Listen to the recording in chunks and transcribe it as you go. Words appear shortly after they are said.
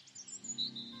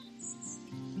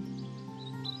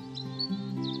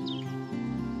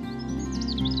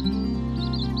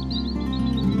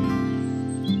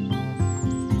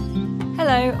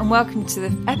and welcome to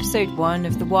the episode 1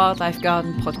 of the Wildlife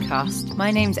Garden podcast.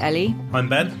 My name's Ellie. I'm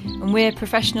Ben. And we're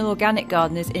professional organic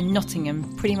gardeners in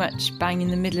Nottingham, pretty much bang in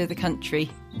the middle of the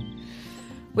country.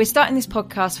 We're starting this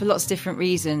podcast for lots of different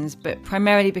reasons, but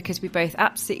primarily because we both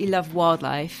absolutely love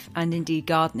wildlife and indeed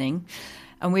gardening.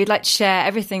 And we'd like to share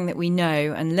everything that we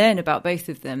know and learn about both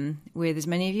of them with as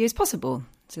many of you as possible.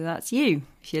 So that's you,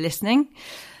 if you're listening.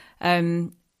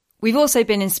 We've also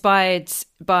been inspired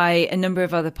by a number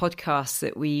of other podcasts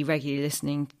that we regularly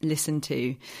listen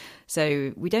to.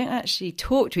 So we don't actually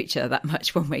talk to each other that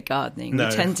much when we're gardening. No.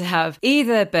 We tend to have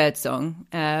either birdsong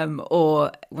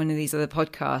or one of these other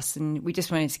podcasts. And we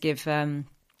just wanted to give them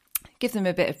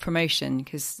a bit of promotion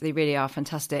because they really are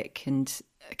fantastic, and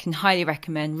I can highly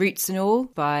recommend Roots and All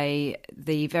by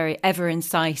the very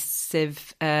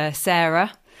ever-incisive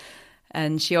Sarah.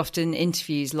 And she often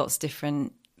interviews lots of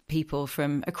different people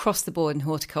from across the board in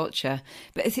horticulture.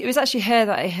 But it was actually her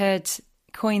that I heard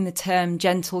coin the term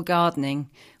gentle gardening,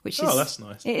 which is... Oh, that's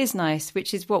nice. It is nice,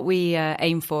 which is what we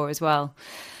aim for as well.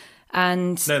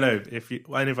 And No, if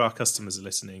any of our customers are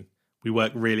listening, we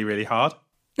work really, really hard.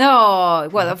 Oh,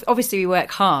 well, obviously we work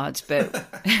hard, but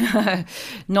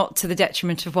not to the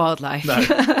detriment of wildlife.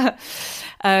 No.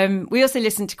 We also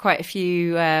listen to quite a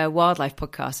few wildlife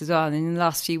podcasts as well. And in the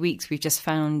last few weeks, we've just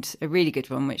found a really good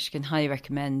one, which I can highly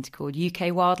recommend, called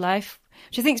UK Wildlife,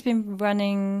 which I think has been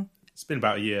running... It's been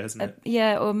about a year, hasn't it?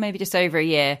 Yeah, or maybe just over a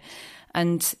year.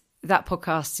 And that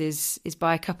podcast is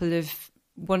by a couple of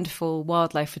wonderful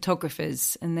wildlife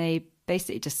photographers, and they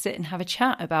basically just sit and have a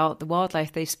chat about the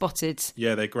wildlife they've spotted.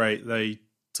 Yeah, they're great. They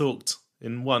talked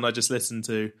in one I just listened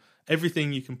to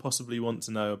everything you can possibly want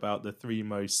to know about the 3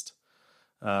 most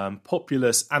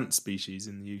populous ant species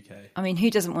in the UK. I mean, who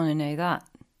doesn't want to know that?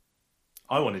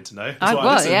 I wanted to know.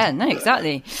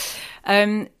 Exactly.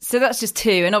 So that's just 2.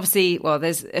 And obviously, well,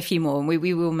 there's a few more, and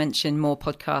we will mention more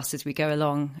podcasts as we go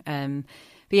along.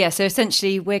 But yeah, so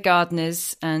essentially we're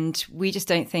gardeners, and we just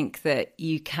don't think that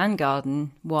you can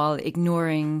garden while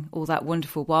ignoring all that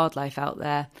wonderful wildlife out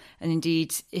there. And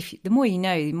indeed, the more you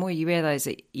know, the more you realise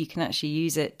that you can actually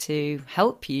use it to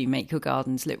help you make your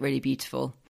gardens look really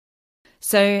beautiful.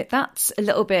 So that's a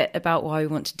little bit about why we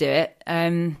want to do it.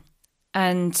 And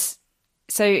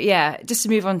so, yeah, just to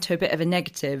move on to a bit of a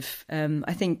negative,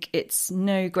 I think it's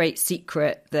no great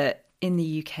secret that in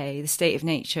the UK, the state of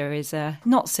nature is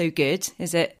not so good,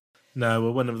 is it? No,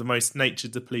 we're one of the most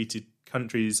nature-depleted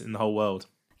countries in the whole world.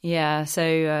 Yeah,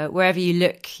 so wherever you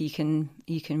look, you can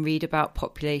read about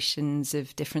populations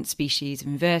of different species of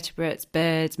invertebrates,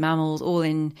 birds, mammals, all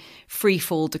in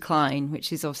free-fall decline,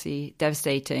 which is obviously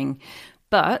devastating.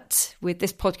 But with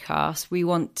this podcast, we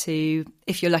want to,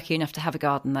 if you're lucky enough to have a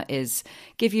garden, that is,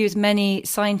 give you as many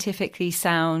scientifically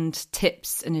sound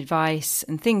tips and advice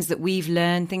and things that we've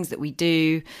learned, things that we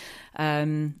do,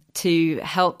 to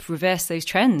help reverse those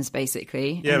trends,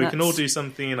 basically. Yeah, we can all do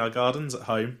something in our gardens at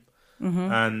home.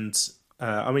 Mm-hmm. And,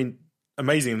 I mean,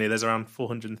 amazingly, there's around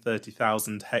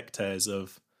 430,000 hectares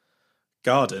of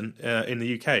garden in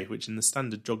the UK, which in the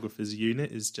standard geographer's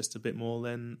unit is just a bit more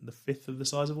than the 5th of the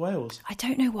size of Wales. I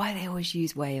don't know why they always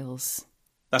use Wales.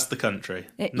 That's the country,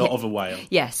 not of a whale.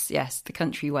 Yes, the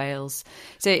country Wales.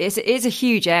 So it's a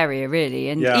huge area, really.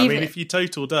 And yeah, I mean, if you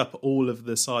totaled up all of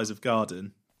the size of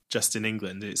garden just in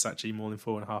England, it's actually more than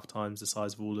 4.5 times the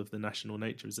size of all of the national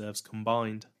nature reserves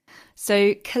combined.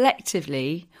 So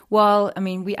collectively, while, I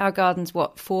mean, our garden's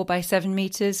 4 by 7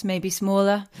 metres, maybe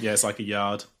smaller. Yeah, it's like a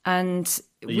yard. And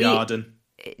yarden.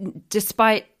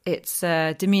 Despite its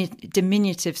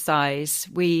diminutive size,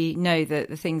 we know that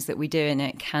the things that we do in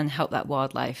it can help that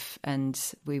wildlife, and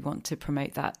we want to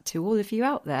promote that to all of you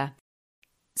out there.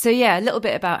 So yeah, a little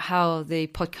bit about how the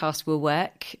podcast will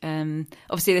work.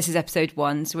 Obviously, this is episode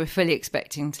 1, so we're fully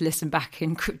expecting to listen back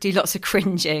and do lots of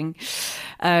cringing.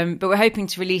 But we're hoping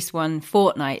to release one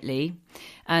fortnightly.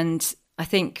 And I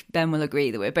think Ben will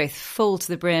agree that we're both full to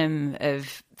the brim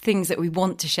of things that we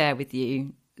want to share with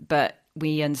you, but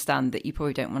we understand that you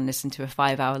probably don't want to listen to a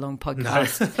 5-hour-long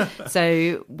podcast. No.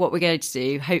 So what we're going to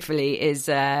do, hopefully, is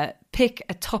pick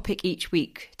a topic each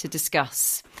week to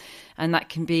discuss. And that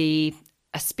can be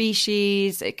a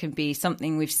species, it can be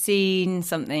something we've seen,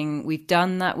 something we've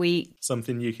done that week.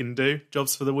 Something you can do,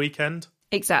 jobs for the weekend.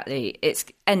 Exactly. It's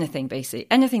anything, basically.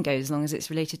 Anything goes as long as it's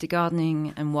related to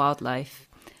gardening and wildlife.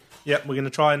 Yep, we're going to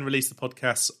try and release the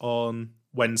podcasts on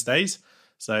Wednesdays.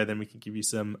 So then we can give you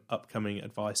some upcoming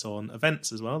advice on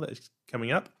events as well that is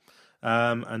coming up.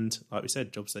 And like we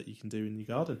said, jobs that you can do in your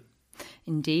garden.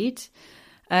 Indeed.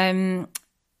 And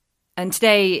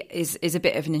today is a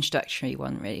bit of an introductory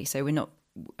one, really. So we're not,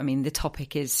 I mean, the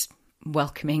topic is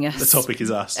welcoming us. The topic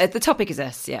is us. The topic is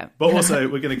us, yeah. But also,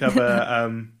 we're going to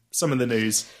cover some of the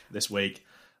news this week.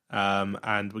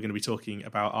 And we're going to be talking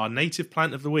about our native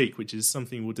plant of the week, which is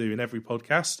something we'll do in every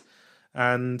podcast.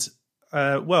 And,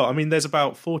 there's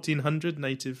about 1,400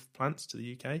 native plants to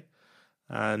the UK.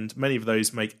 And many of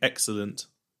those make excellent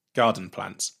garden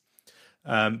plants.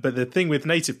 But the thing with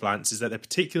native plants is that they're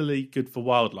particularly good for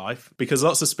wildlife because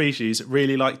lots of species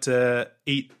really like to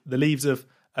eat the leaves of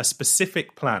a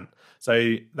specific plant.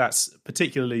 So that's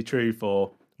particularly true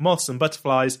for moths and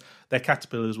butterflies. Their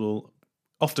caterpillars will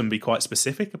often be quite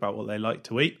specific about what they like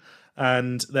to eat,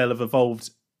 and they'll have evolved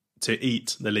to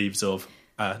eat the leaves of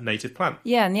a native plant.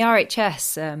 Yeah, and the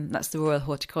RHS, that's the Royal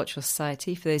Horticultural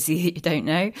Society, for those of you who don't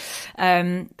know,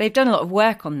 they've done a lot of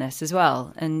work on this as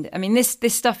well. And I mean, this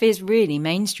stuff is really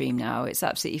mainstream now. It's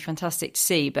absolutely fantastic to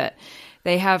see, but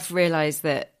they have realised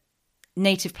that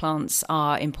native plants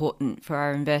are important for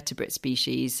our invertebrate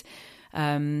species.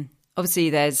 Obviously,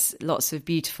 there's lots of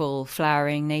beautiful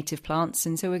flowering native plants,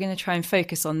 and so we're going to try and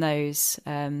focus on those.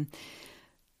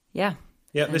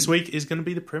 This week is going to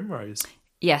be the primrose.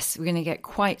 Yes, we're going to get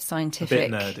quite scientific.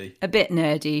 A bit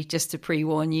nerdy, just to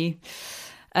pre-warn you.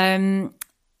 So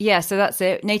that's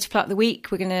it. Native plant of the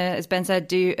week. We're going to, as Ben said,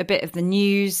 do a bit of the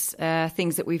news,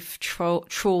 things that we've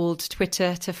trawled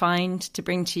Twitter to find to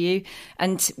bring to you.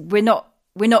 And we're not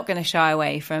going to shy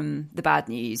away from the bad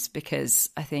news because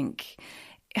I think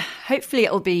hopefully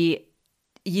it'll be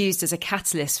used as a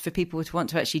catalyst for people to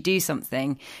want to actually do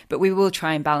something, but we will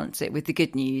try and balance it with the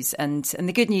good news. And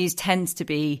the good news tends to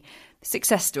be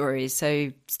success stories.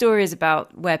 So stories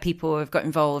about where people have got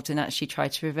involved and actually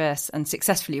tried to reverse and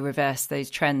successfully reverse those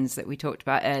trends that we talked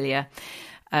about earlier.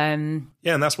 And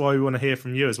that's why we want to hear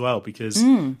from you as well, because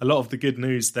a lot of the good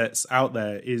news that's out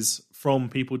there is from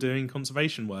people doing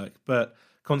conservation work. But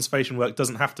conservation work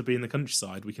doesn't have to be in the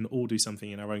countryside. We can all do something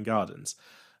in our own gardens.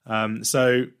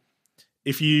 So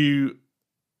if you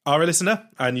are a listener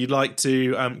and you'd like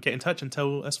to get in touch and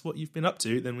tell us what you've been up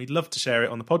to, then we'd love to share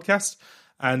it on the podcast.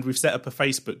 And we've set up a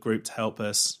Facebook group to help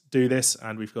us do this.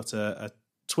 And we've got a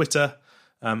Twitter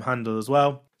handle as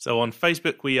well. So on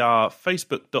Facebook, we are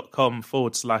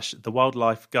facebook.com/The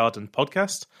Wildlife Garden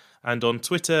Podcast. And on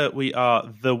Twitter, we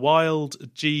are The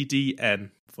Wild GDN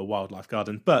for Wildlife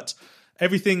Garden. But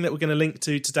everything that we're going to link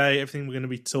to today, everything we're going to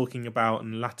be talking about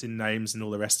and Latin names and all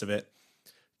the rest of it,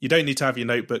 you don't need to have your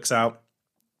notebooks out.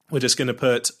 We're just going to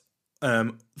put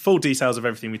full details of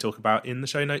everything we talk about in the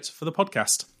show notes for the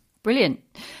podcast. Brilliant.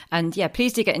 And yeah,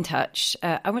 please do get in touch.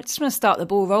 I just want to start the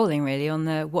ball rolling really on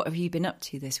the what have you been up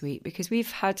to this week, because we've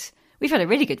had a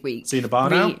really good week. Seen a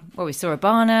barn owl? We saw a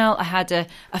barn owl. I had a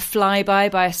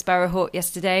flyby by a sparrowhawk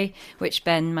yesterday, which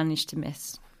Ben managed to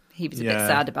miss. He was a bit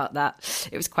sad about that.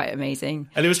 It was quite amazing.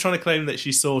 And he was trying to claim that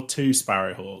she saw 2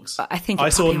 sparrowhawks. I think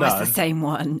it probably was the same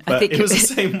one. I think it was the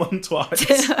same one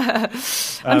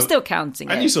twice. I'm still counting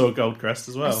it. And you saw a goldcrest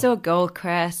as well. I saw a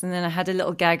goldcrest, and then I had a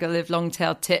little gaggle of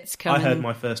long-tailed tits coming. I heard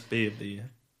my first bee of the year.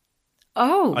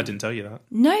 Oh. I didn't tell you that.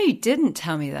 No, you didn't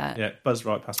tell me that. Yeah, it buzzed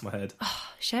right past my head. Oh,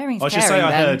 sharing's I should caring, say I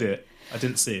Ben. heard it. I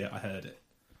didn't see it, I heard it.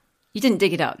 You didn't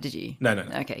dig it up, did you? No.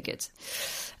 Okay, good.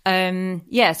 And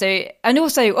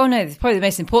also, probably the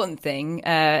most important thing,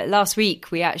 last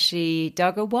week we actually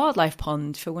dug a wildlife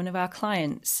pond for one of our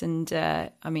clients, and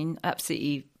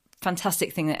absolutely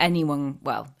fantastic thing that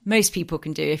most people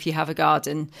can do if you have a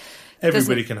garden.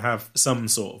 Everybody can have some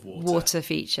sort of water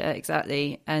feature,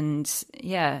 exactly. And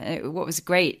what was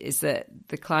great is that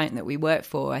the client that we work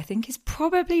for, I think, is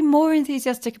probably more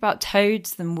enthusiastic about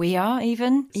toads than we are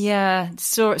even. Yeah,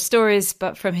 stories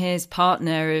but from his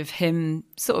partner of him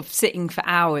sort of sitting for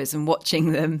hours and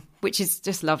watching them, which is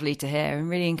just lovely to hear and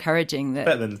really encouraging.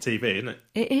 Better than the TV, isn't it?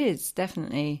 It is,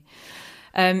 definitely.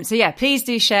 Please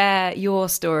do share your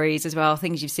stories as well,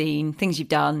 things you've seen, things you've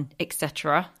done,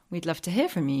 etc. We'd love to hear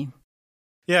from you.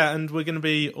 Yeah, and we're going to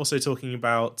be also talking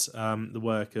about the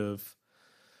work of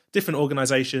different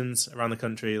organisations around the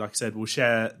country. Like I said, we'll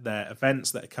share their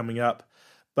events that are coming up.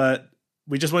 But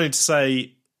we just wanted to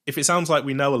say, if it sounds like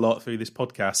we know a lot through this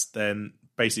podcast, then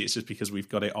basically it's just because we've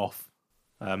got it off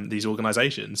these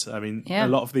organisations. I mean, a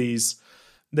lot of these,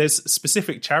 there's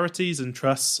specific charities and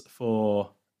trusts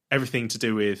for everything to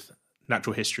do with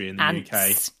natural history in the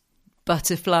UK.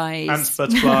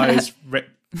 Butterflies,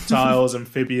 reptiles,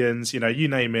 amphibians, you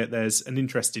name it, there's an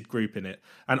interested group in it.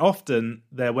 And often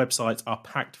their websites are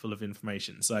packed full of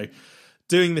information. So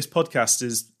doing this podcast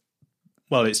is,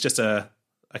 it's just a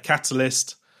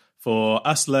catalyst for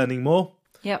us learning more.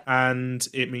 Yep. And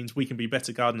it means we can be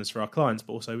better gardeners for our clients,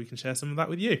 but also we can share some of that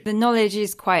with you. The knowledge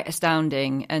is quite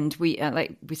astounding. And we,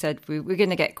 like we said, we're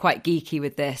going to get quite geeky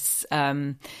with this.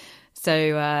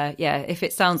 So, if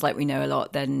it sounds like we know a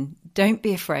lot, then don't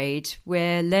be afraid.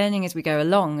 We're learning as we go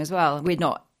along as well. We're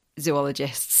not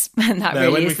zoologists. And that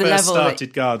really is the level. When we first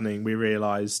started gardening, we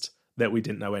realised that we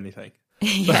didn't know anything.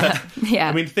 Yeah.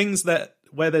 I mean, things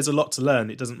where there's a lot to learn,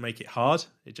 it doesn't make it hard.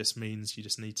 It just means you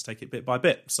just need to take it bit by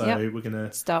bit. So we're going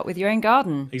to start with your own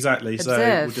garden. Exactly. Observe.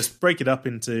 So we'll just break it up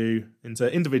into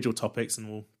individual topics,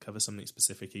 and we'll cover something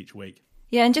specific each week.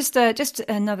 Yeah, and just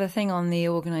another thing on the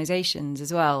organisations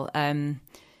as well. A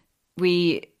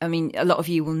lot of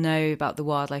you will know about the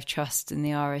Wildlife Trust and the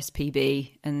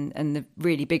RSPB and the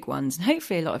really big ones. And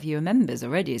hopefully a lot of you are members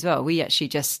already as well. We actually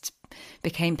just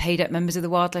became paid up members of the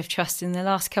Wildlife Trust in the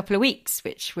last couple of weeks,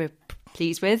 which we're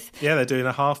pleased with. Yeah, they're doing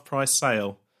a half price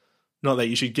sale. Not that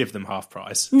you should give them half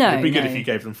price. No, it'd be good if you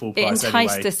gave them full price. It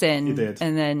enticed us in, it did.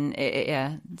 And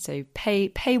then so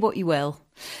pay what you will.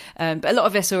 But a lot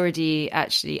of us already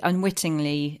actually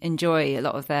unwittingly enjoy a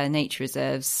lot of their nature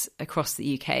reserves across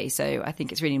the UK. So I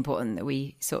think it's really important that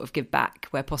we sort of give back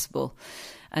where possible.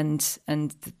 And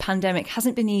the pandemic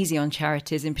hasn't been easy on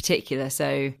charities in particular.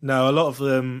 So no, a lot of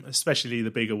them, especially the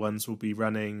bigger ones, will be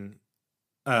running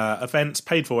events,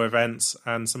 paid for events,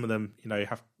 and some of them,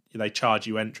 they charge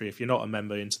you entry if you're not a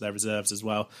member into their reserves as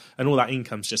well, and all that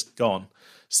income's just gone.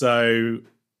 So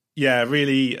yeah,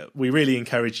 we really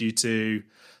encourage you to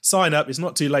sign up. It's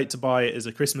not too late to buy it as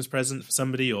a Christmas present for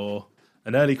somebody, or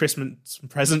an early Christmas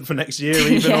present for next year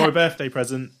even, or a birthday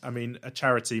present. I mean, a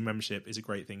charity membership is a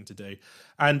great thing to do.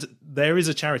 And there is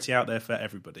a charity out there for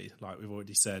everybody, like we've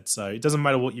already said. So it doesn't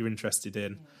matter what you're interested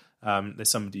in. There's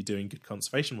somebody doing good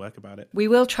conservation work about it. We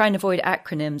will try and avoid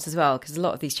acronyms as well, because a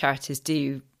lot of these charities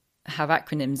do have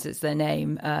acronyms as their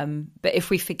name. But if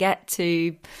we forget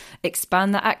to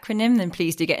expand that acronym, then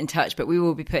please do get in touch. But we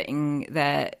will be putting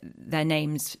their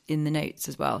names in the notes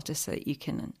as well, just so that you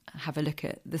can have a look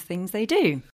at the things they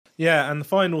do. Yeah, and the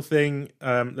final thing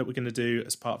that we're going to do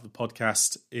as part of the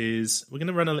podcast is we're going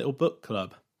to run a little book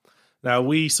club. Now,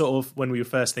 we when we were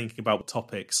first thinking about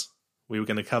topics we were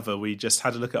going to cover, we just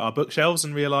had a look at our bookshelves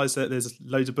and realised that there's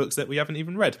loads of books that we haven't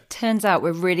even read. Turns out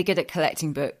we're really good at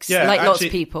collecting books, lots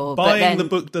of people. Buying the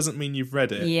book doesn't mean you've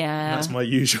read it. Yeah. That's my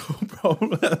usual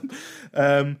problem.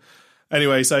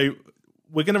 Anyway, so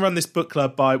we're going to run this book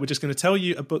club we're just going to tell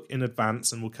you a book in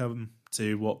advance, and we'll come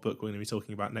to what book we're going to be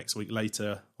talking about next week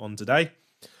later on today.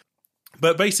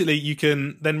 But basically, you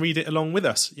can then read it along with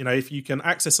us. If you can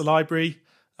access a library,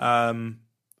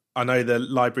 I know the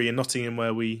library in Nottingham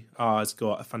where we are has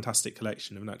got a fantastic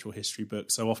collection of natural history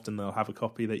books. So often they'll have a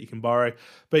copy that you can borrow,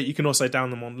 but you can also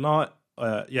download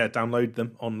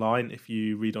them online if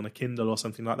you read on a Kindle or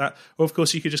something like that. Or of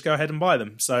course you could just go ahead and buy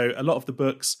them. So a lot of the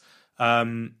books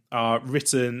are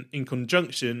written in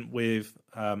conjunction with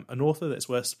an author that's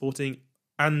worth supporting,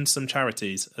 and some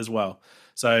charities as well.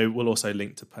 So we'll also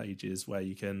link to places where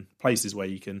you can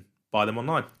buy them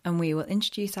online. And we will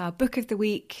introduce our book of the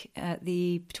week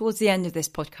towards the end of this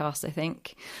podcast, I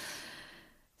think.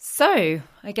 So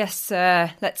I guess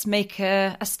let's make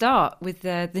a start with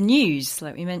the news,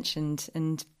 like we mentioned.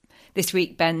 And this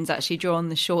week, Ben's actually drawn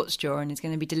the short straw and is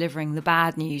going to be delivering the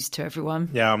bad news to everyone.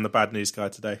 Yeah, I'm the bad news guy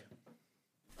today.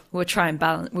 We'll try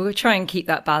and keep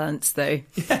that balance, though.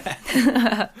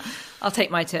 Yeah. I'll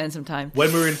take my turn sometime.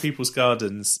 When we're in people's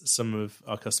gardens, some of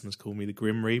our customers call me the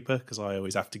Grim Reaper, because I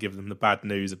always have to give them the bad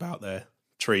news about their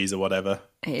trees or whatever.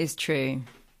 It is true.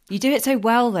 You do it so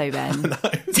well, though, Ben.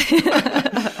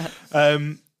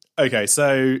 Okay,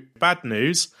 so bad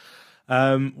news.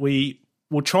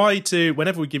 We'll try to,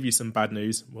 whenever we give you some bad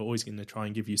news, we're always going to try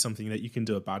and give you something that you can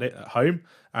do about it at home.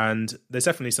 And there's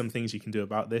definitely some things you can do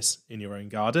about this in your own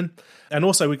garden. And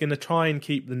also we're going to try and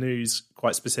keep the news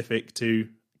quite specific to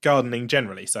gardening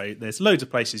generally. So there's loads of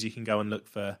places you can go and look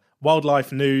for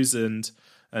wildlife news and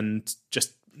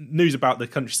just news about the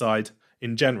countryside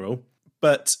in general.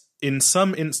 But in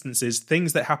some instances,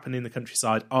 things that happen in the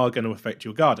countryside are going to affect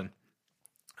your garden.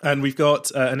 And we've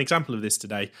got an example of this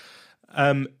today.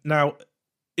 Now,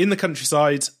 in the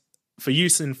countryside, for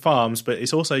use in farms, but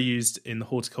it's also used in the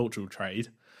horticultural trade,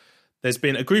 there's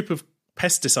been a group of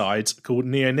pesticides called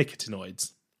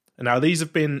neonicotinoids. And now, these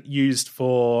have been used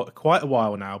for quite a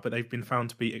while now, but they've been found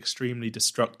to be extremely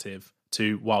destructive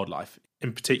to wildlife,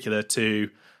 in particular to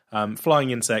flying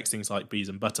insects, things like bees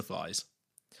and butterflies.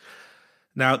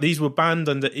 Now, these were banned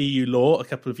under EU law a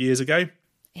couple of years ago.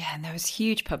 Yeah, and there was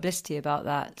huge publicity about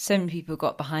that. So many people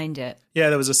got behind it. Yeah,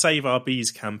 there was a Save Our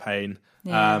Bees campaign,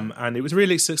 and it was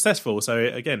really successful. So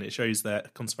again, it shows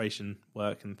that conservation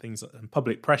work and things and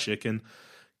public pressure can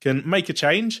make a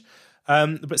change.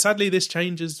 But sadly, this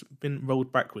change has been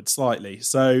rolled backwards slightly.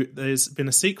 So there's been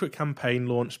a secret campaign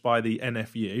launched by the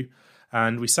NFU,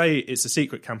 And we say it's a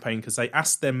secret campaign because they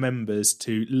asked their members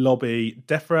to lobby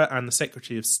DEFRA and the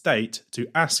Secretary of State to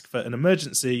ask for an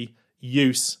emergency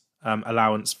use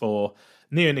allowance for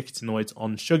neonicotinoids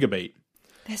on sugar beet.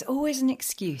 There's always an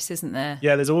excuse, isn't there?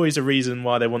 Yeah, there's always a reason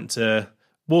why they want to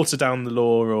water down the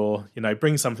law or,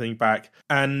 bring something back.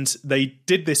 And they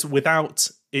did this without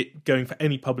it going for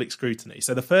any public scrutiny.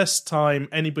 So the first time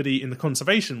anybody in the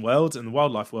conservation world and the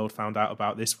wildlife world found out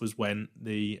about this was when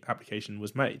the application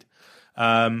was made.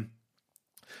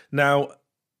 Now,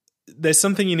 there's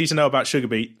something you need to know about sugar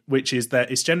beet, which is that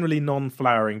it's generally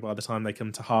non-flowering by the time they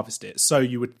come to harvest it. So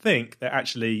you would think that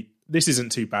actually this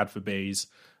isn't too bad for bees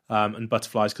and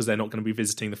butterflies because they're not going to be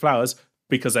visiting the flowers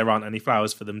because there aren't any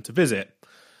flowers for them to visit.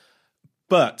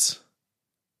 But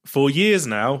for years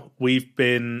now, we've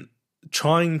been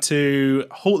trying to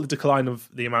halt the decline of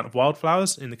the amount of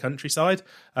wildflowers in the countryside.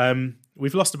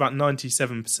 We've lost about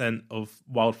 97% of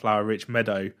wildflower-rich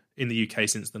meadow in the UK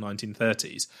since the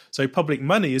 1930s. So public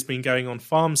money has been going on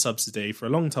farm subsidy for a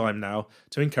long time now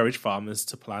to encourage farmers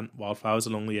to plant wildflowers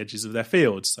along the edges of their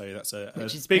fields. So that's a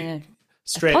big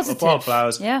strip of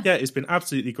wildflowers. Yeah, it's been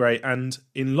absolutely great. And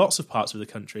in lots of parts of the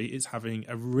country, it's having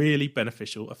a really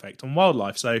beneficial effect on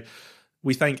wildlife. So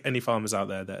we thank any farmers out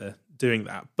there that are doing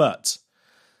that. But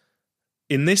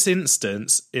in this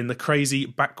instance, in the crazy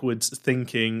backwards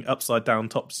thinking, upside down,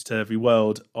 topsy-turvy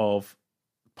world of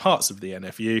parts of the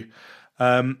NFU,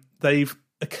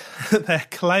 their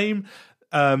claim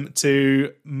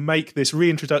to make this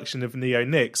reintroduction of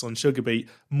neonics on sugar beet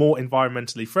more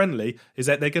environmentally friendly is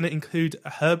that they're going to include a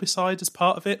herbicide as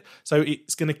part of it. So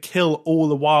it's going to kill all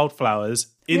the wildflowers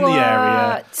in the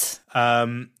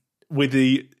area with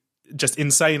the just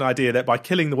insane idea that by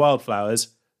killing the wildflowers,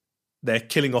 they're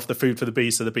killing off the food for the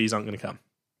bees, so the bees aren't going to come.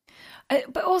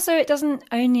 But also, it doesn't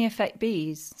only affect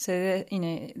bees. So,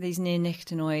 these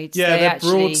neonicotinoids. Yeah, they're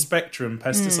broad spectrum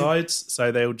pesticides,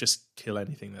 so they'll just kill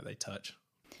anything that they touch,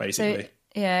 basically. So,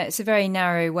 yeah, it's a very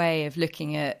narrow way of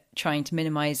looking at trying to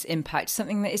minimise impact,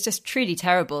 something that is just truly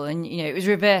terrible. And, it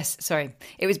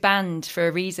was banned for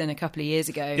a reason a couple of years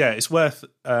ago. Yeah, it's worth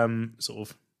sort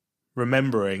of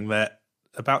remembering that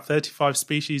about 35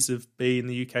 species of bee in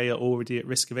the UK are already at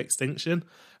risk of extinction,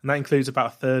 and that includes about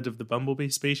a third of the bumblebee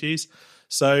species.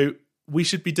 So we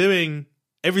should be doing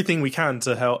everything we can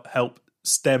to help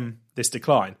stem this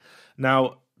decline.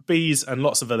 Now, bees and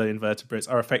lots of other invertebrates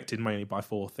are affected mainly by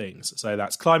four things. So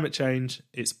that's climate change,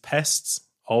 it's pests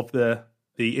of the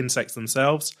insects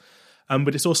themselves,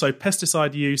 but it's also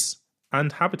pesticide use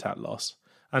and habitat loss.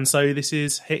 And so this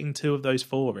is hitting two of those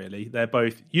four, really. They're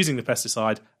both using the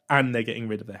pesticide and they're getting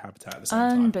rid of their habitat at the same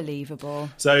time. Unbelievable.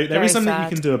 So there is something you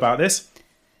can do about this.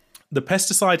 The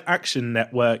Pesticide Action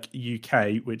Network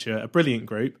UK, which are a brilliant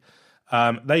group,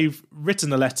 they've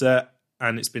written a letter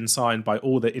and it's been signed by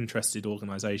all the interested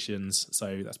organisations.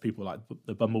 So that's people like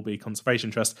the Bumblebee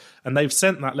Conservation Trust. And they've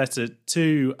sent that letter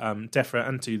to DEFRA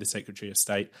and to the Secretary of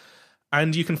State.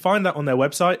 And you can find that on their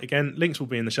website. Again, links will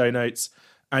be in the show notes.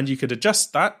 And you could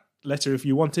adjust that letter if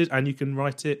you wanted, and you can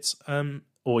write it,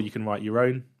 or you can write your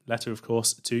own letter, of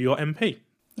course, to your MP.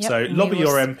 Yep, so lobby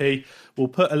your MP. We'll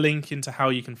put a link into how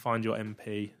you can find your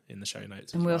MP in the show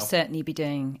notes. And we'll certainly be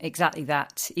doing exactly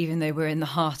that, even though we're in the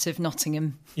heart of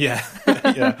Nottingham. Yeah,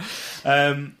 yeah.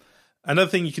 Another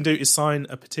thing you can do is sign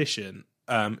a petition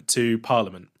to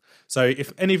Parliament. So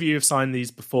if any of you have signed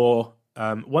these before,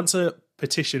 once a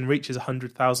petition reaches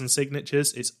 100,000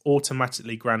 signatures, it's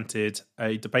automatically granted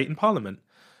a debate in Parliament.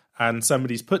 And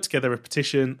somebody's put together a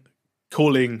petition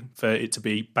calling for it to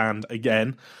be banned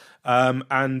again.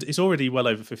 And it's already well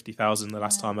over 50,000 the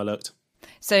last time I looked.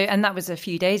 So, and that was a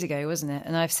few days ago, wasn't it?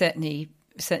 And I've certainly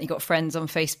got friends on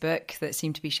Facebook that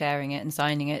seem to be sharing it and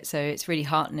signing it. So it's really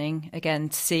heartening, again,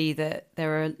 to see that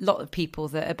there are a lot of people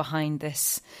that are behind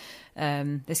this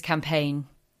campaign.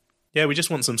 Yeah, we just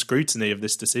want some scrutiny of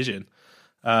this decision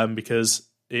because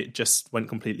it just went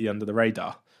completely under the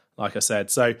radar, like I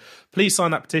said. So please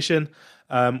sign that petition.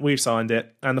 We've signed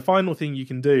it. And the final thing you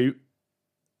can do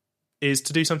is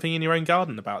to do something in your own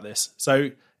garden about this.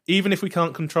 So even if we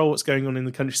can't control what's going on in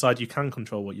the countryside, you can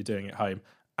control what you're doing at home.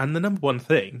 And the number one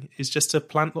thing is just to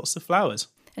plant lots of flowers.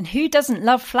 And who doesn't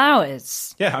love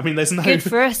flowers? Yeah, I mean, there's no, good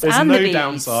for us there's and no the bees.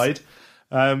 downside.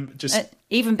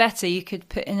 Even better, you could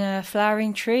put in a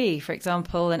flowering tree, for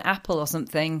example, an apple or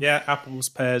something. Yeah, apples,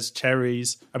 pears,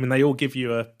 cherries. I mean, they all give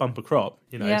you a bumper crop,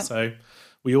 so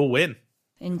we all win.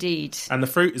 Indeed. And the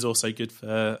fruit is also good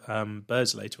for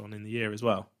birds later on in the year as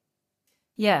well.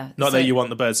 Yeah. Not that you want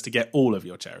the birds to get all of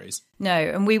your cherries. No,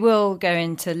 and we will go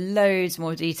into loads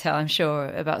more detail, I'm sure,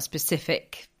 about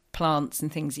specific plants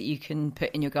and things that you can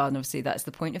put in your garden. Obviously, that's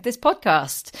the point of this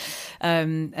podcast.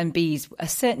 And bees are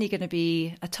certainly going to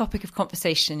be a topic of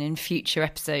conversation in future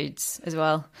episodes as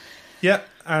well. Yeah,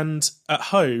 and at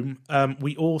home,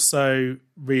 we also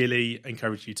really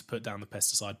encourage you to put down the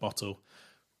pesticide bottle.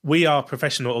 We are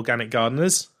professional organic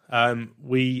gardeners.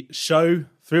 We show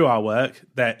through our work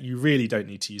that you really don't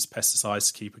need to use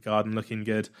pesticides to keep a garden looking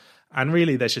good. And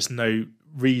really, there's just no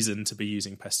reason to be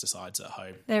using pesticides at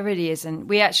home. There really isn't.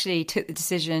 We actually took the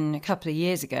decision a couple of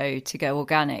years ago to go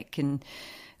organic, and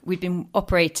we've been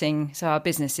operating, so our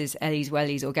business is Ellie's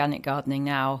Wellies Organic Gardening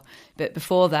now. But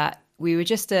before that, we were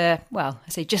just a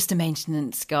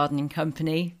maintenance gardening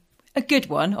company. A good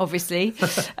one, obviously.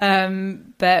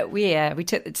 But we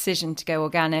took the decision to go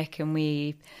organic, and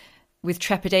we, with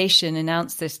trepidation,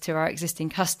 announced this to our existing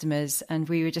customers. And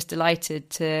we were just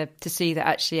delighted to see that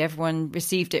actually everyone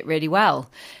received it really well.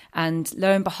 And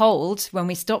lo and behold, when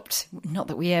we stopped, not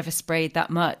that we ever sprayed that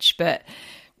much, but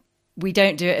we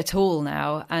don't do it at all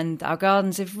now. And our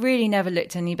gardens have really never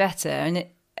looked any better. And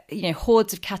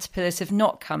hordes of caterpillars have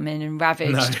not come in and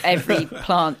ravaged every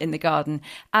plant in the garden,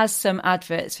 as some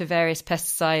adverts for various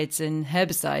pesticides and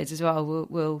herbicides as well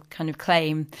will kind of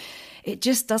claim. It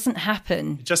just doesn't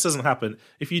happen. It just doesn't happen.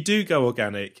 If you do go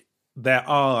organic, there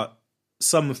are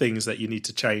some things that you need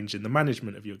to change in the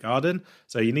management of your garden.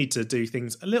 So you need to do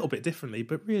things a little bit differently,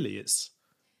 but really it's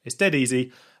dead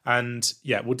easy. And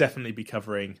yeah, we'll definitely be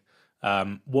covering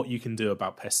what you can do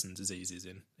about pests and diseases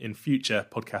in future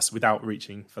podcasts without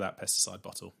reaching for that pesticide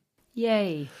bottle.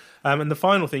 Yay. And the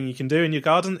final thing you can do in your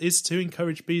garden is to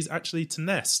encourage bees actually to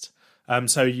nest.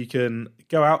 So you can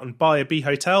go out and buy a bee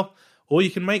hotel, or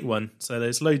you can make one. So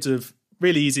there's loads of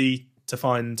really easy to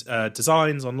find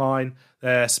designs online.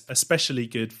 They're especially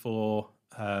good for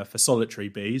solitary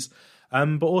bees.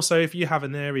 But also if you have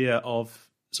an area of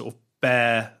sort of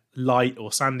bare, light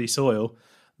or sandy soil,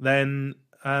 then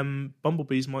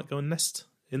bumblebees might go and nest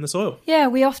in the soil. Yeah,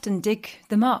 we often dig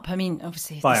them up. I mean,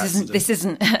 obviously, this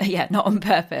isn't not on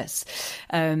purpose.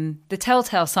 The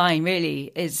telltale sign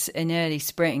really is in early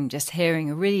spring, just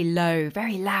hearing a really low,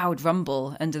 very loud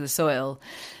rumble under the soil.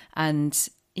 And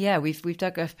yeah, we've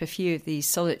dug up a few of these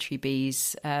solitary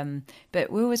bees,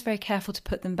 but we're always very careful to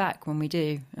put them back when we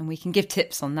do, and we can give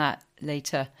tips on that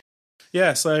later.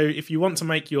 Yeah, so if you want to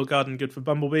make your garden good for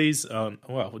bumblebees, and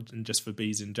just for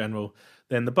bees in general,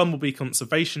 then the Bumblebee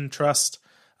Conservation Trust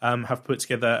have put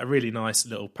together a really nice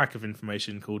little pack of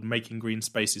information called Making Green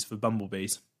Spaces for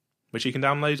Bumblebees, which you can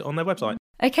download on their website.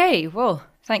 Okay, well,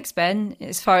 thanks, Ben.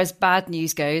 As far as bad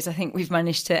news goes, I think we've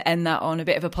managed to end that on a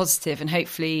bit of a positive, and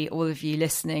hopefully all of you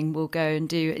listening will go and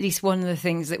do at least one of the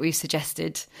things that we've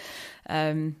suggested,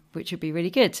 which would be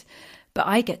really good. But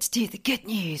I get to do the good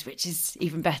news, which is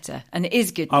even better. And it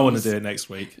is good news. I want to do it next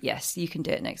week. Yes, you can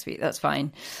do it next week. That's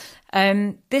fine.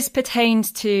 This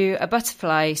pertains to a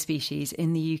butterfly species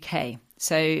in the UK.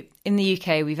 So in the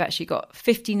UK, we've actually got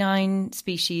 59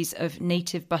 species of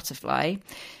native butterfly.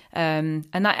 And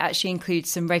that actually includes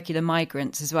some regular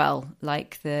migrants as well,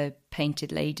 like the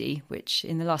painted lady, which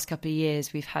in the last couple of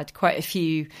years, we've had quite a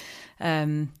few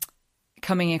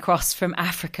coming across from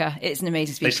Africa. It's an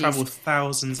amazing species. They travel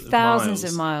thousands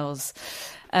of miles.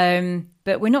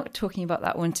 But we're not talking about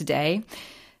that one today.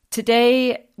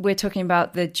 Today, we're talking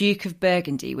about the Duke of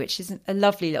Burgundy, which is a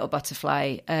lovely little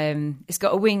butterfly. It's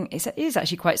got a wing. It is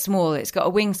actually quite small. It's got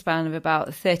a wingspan of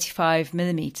about 35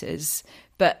 millimetres,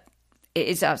 but it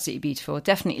is absolutely beautiful.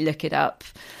 Definitely look it up.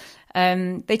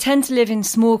 They tend to live in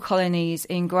small colonies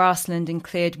in grassland and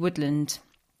cleared woodland.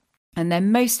 And they're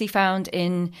mostly found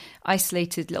in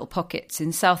isolated little pockets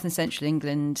in south and central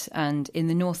England and in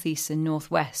the northeast and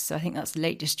northwest. So I think that's the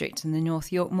Lake District and the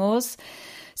North York Moors.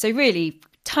 So really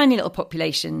tiny little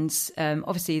populations.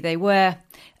 Obviously,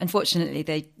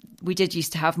 we did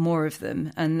used to have more of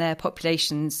them, and their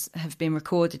populations have been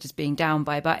recorded as being down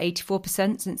by about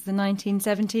 84% since the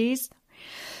 1970s.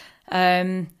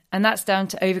 And that's down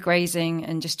to overgrazing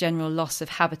and just general loss of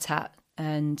habitat,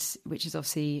 and which is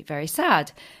obviously very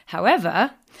sad.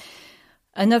 However,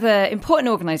 another important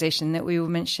organisation that we will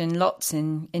mention lots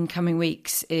in coming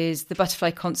weeks is the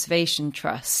Butterfly Conservation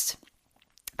Trust.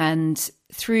 And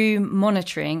through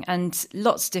monitoring and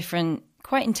lots of different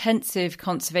quite intensive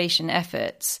conservation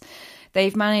efforts,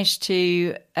 they've managed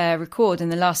to record in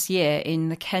the last year in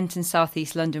the Kent and South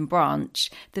East London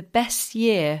branch the best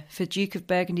year for Duke of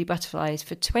Burgundy butterflies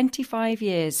for 25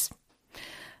 years,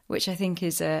 which I think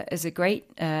is a great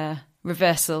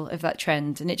reversal of that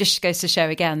trend. And it just goes to show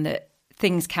again that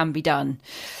things can be done.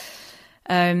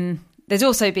 There's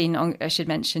also been, I should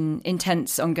mention,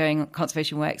 intense ongoing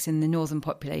conservation works in the northern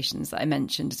populations that I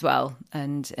mentioned as well.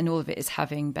 And all of it is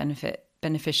having benefit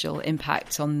beneficial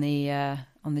impact on the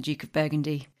Duke of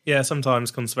Burgundy. Yeah,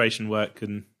 sometimes conservation work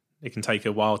can take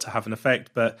a while to have an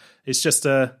effect, but it's just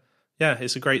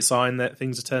it's a great sign that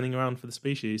things are turning around for the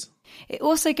species. It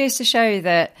also goes to show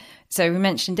that, so we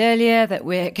mentioned earlier that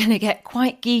we're going to get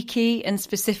quite geeky and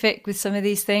specific with some of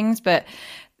these things, but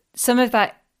some of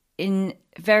that in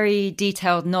very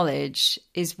detailed knowledge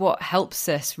is what helps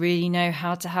us really know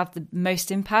how to have the most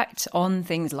impact on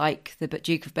things like the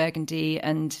Duke of Burgundy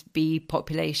and bee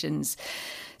populations.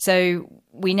 So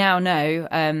we now know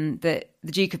that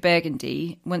the Duke of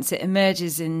Burgundy, once it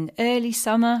emerges in early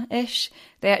summer-ish,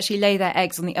 they actually lay their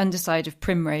eggs on the underside of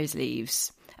primrose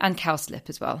leaves and cowslip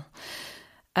as well.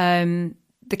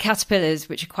 The caterpillars,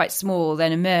 which are quite small,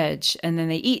 then emerge and then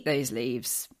they eat those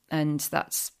leaves. And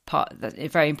that's a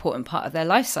very important part of their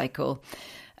life cycle.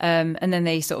 And then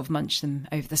they sort of munch them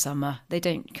over the summer. They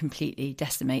don't completely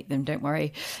decimate them, don't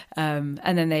worry. And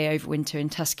then they overwinter in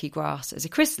tusky grass as a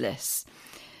chrysalis.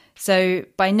 So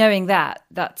by knowing that,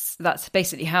 that's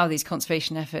basically how these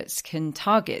conservation efforts can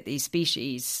target these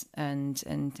species and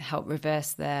help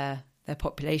reverse their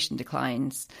population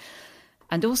declines.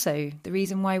 And also the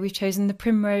reason why we've chosen the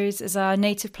primrose as our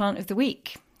native plant of the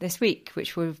week this week,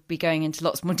 which we'll be going into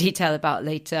lots more detail about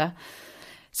later.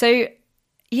 So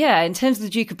yeah, in terms of the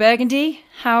Duke of Burgundy,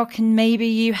 how can maybe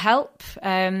you help?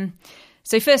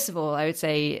 So first of all, I would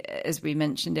say, as we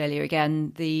mentioned earlier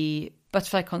again, the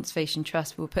Butterfly Conservation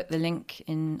Trust will put the link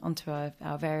onto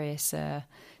our various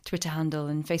Twitter handle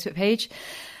and Facebook page.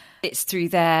 It's through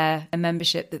their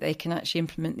membership that they can actually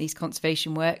implement these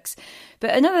conservation works.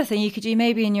 But another thing you could do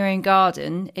maybe in your own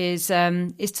garden is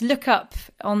to look up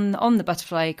on the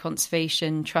Butterfly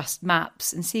Conservation Trust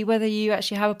maps and see whether you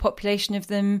actually have a population of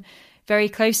them very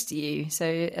close to you. So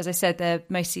as I said, they're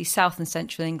mostly south and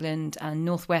central England and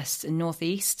northwest and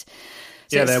northeast.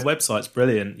 So yeah, their website's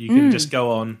brilliant. You can just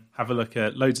go on, have a look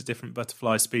at loads of different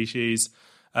butterfly species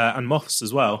and moths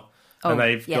as well. And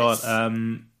they've got,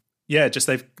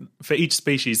 for each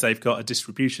species, they've got a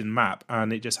distribution map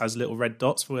and it just has little red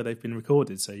dots for where they've been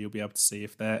recorded. So you'll be able to see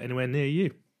if they're anywhere near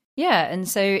you. Yeah, and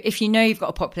so if you know you've got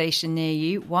a population near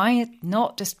you, why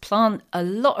not just plant a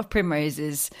lot of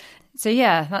primroses? So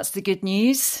yeah, that's the good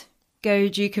news. Go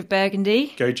Duke of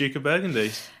Burgundy. Go Duke of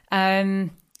Burgundy.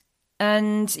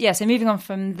 And yeah, so moving on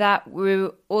from that,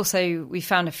 we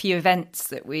found a few events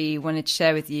that we wanted to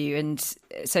share with you. And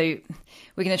so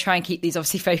we're going to try and keep these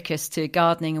obviously focused to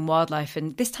gardening and wildlife.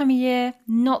 And this time of year,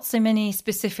 not so many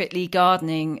specifically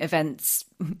gardening events,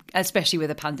 especially with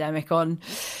a pandemic on.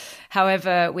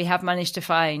 However, we have managed to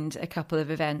find a couple of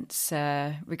events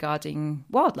regarding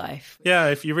wildlife. Yeah,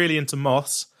 if you're really into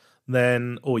moths,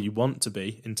 or you want to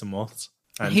be into moths.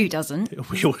 And who doesn't?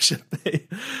 We all should be.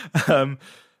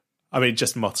 I mean,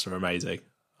 just moths are amazing.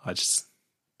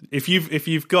 If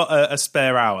you've got a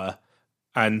spare hour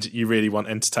and you really want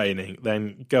entertaining,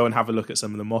 then go and have a look at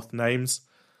some of the moth names.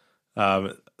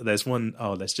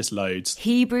 There's just loads.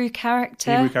 Hebrew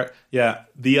character. Yeah,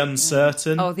 the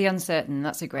uncertain. Oh, the uncertain.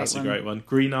 That's a great one. That's a great one.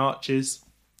 Green arches.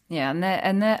 Yeah,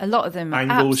 and they're a lot of them.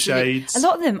 Angle shades. A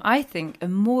lot of them, I think, are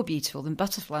more beautiful than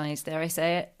butterflies. Dare I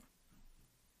say it?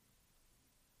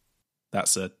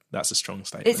 That's a strong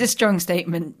statement. It's a strong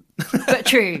statement, but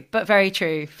true, but very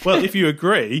true. Well, if you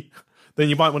agree, then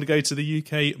you might want to go to the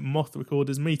UK Moth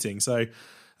Recorders meeting. So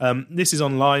this is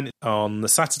online on the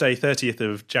Saturday, 30th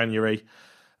of January.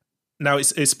 Now,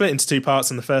 it's split into two parts,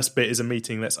 and the first bit is a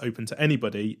meeting that's open to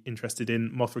anybody interested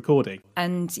in moth recording.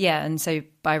 And so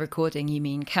by recording, you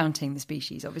mean counting the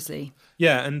species, obviously.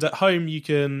 Yeah, and at home, you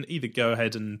can either go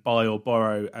ahead and buy or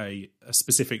borrow a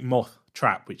specific moth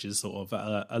trap, which is sort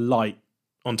of a light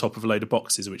on top of a load of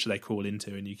boxes, which they crawl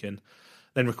into, and you can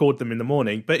then record them in the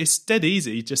morning. But it's dead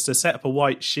easy just to set up a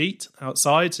white sheet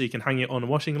outside so you can hang it on a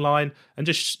washing line and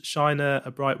just shine a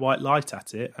bright white light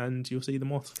at it and you'll see the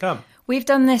moths come. We've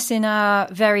done this in our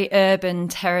very urban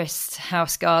terraced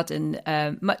house garden,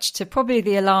 much to probably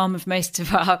the alarm of most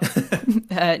of our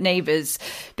neighbours.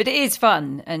 But it is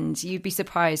fun and you'd be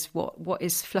surprised what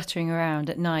is fluttering around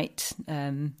at night.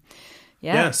 So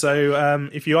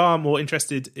if you are more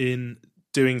interested in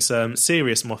doing some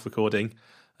serious moth recording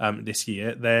this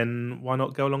year, then why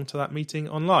not go along to that meeting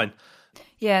online?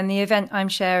 Yeah, and the event I'm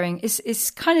sharing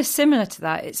is kind of similar to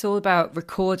that. It's all about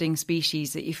recording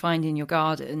species that you find in your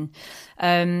garden.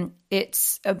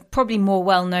 It's a probably more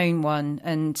well-known one,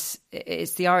 and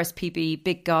it's the RSPB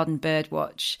Big Garden Bird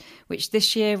Watch, which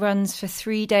this year runs for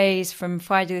 3 days from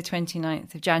Friday the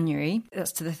 29th of January.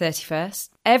 That's to the 31st.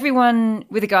 Everyone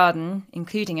with a garden,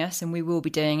 including us, and we will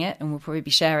be doing it, and we'll probably be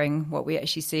sharing what we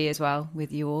actually see as well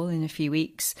with you all in a few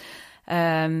weeks.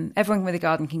 Everyone with a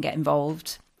garden can get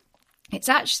involved. It's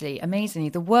actually, amazingly,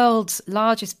 the world's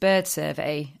largest bird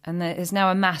survey, and it has now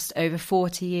amassed over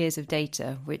 40 years of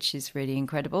data, which is really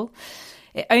incredible.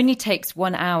 It only takes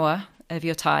 1 hour of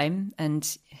your time,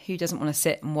 and who doesn't want to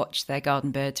sit and watch their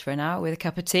garden birds for an hour with a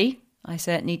cup of tea? I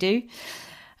certainly do.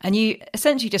 And you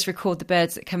essentially just record the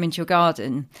birds that come into your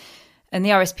garden. And the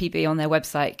RSPB on their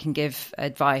website can give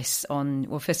advice on,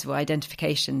 well, first of all,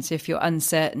 identification. So if you're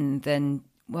uncertain, then,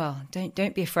 well,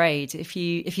 don't be afraid. If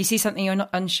you see something you're not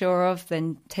unsure of,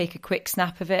 then take a quick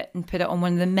snap of it and put it on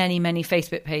one of the many, many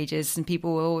Facebook pages. And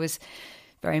people will always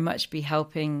very much be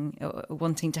helping or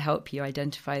wanting to help you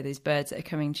identify those birds that are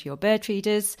coming to your bird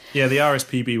feeders. Yeah, the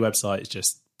RSPB website is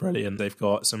just brilliant. They've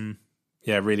got some,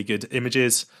 really good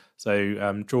images.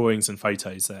 So drawings and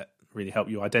photos that really help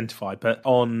you identify. But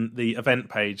on the event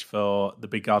page for the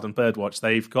Big Garden Birdwatch,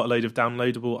 they've got a load of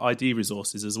downloadable ID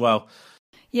resources as well.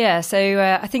 Yeah,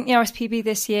 so I think the RSPB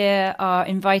this year are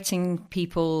inviting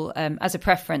people as a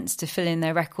preference to fill in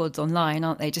their records online,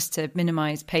 aren't they, just to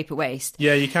minimise paper waste?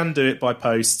 Yeah, you can do it by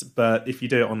post, but if you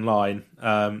do it online...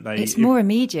 it's more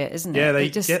immediate, isn't it? Yeah, they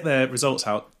just get their results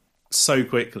out so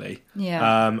quickly.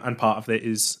 Yeah. And part of it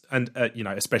is, and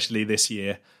especially this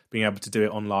year, being able to do it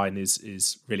online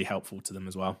is really helpful to them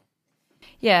as well.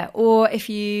 Yeah, or if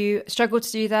you struggle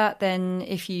to do that, then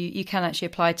if you can actually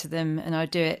apply to them, and I'll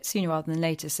do it sooner rather than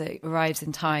later so it arrives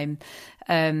in time,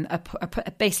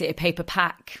 basically a paper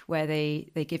pack where they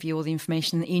give you all the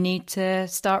information that you need to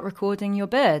start recording your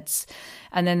birds.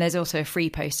 And then there's also a free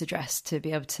post address to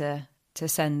be able to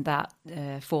send that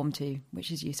form to,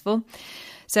 which is useful.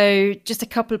 So just a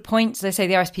couple of points. They say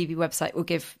the RSPB website will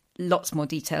give lots more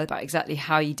detail about exactly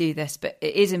how you do this, but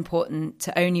it is important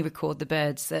to only record the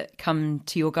birds that come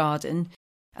to your garden.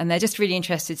 And they're just really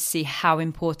interested to see how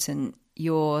important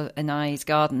your and I's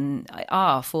garden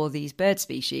are for these bird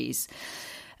species.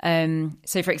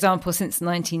 So, for example, since the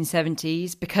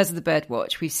 1970s, because of the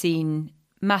Birdwatch, we've seen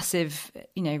massive,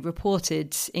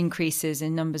 reported increases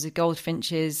in numbers of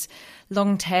goldfinches,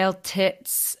 long-tailed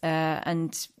tits,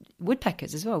 and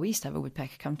woodpeckers as well. We used to have a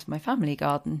woodpecker come to my family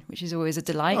garden, which is always a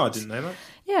delight. Oh, I didn't know that.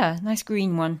 Yeah, nice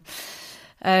green one.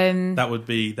 That would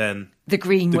be then the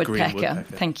green woodpecker.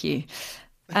 Thank you.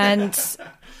 And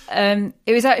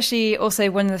it was actually also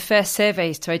one of the first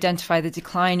surveys to identify the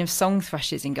decline of song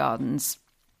thrushes in gardens.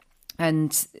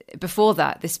 And before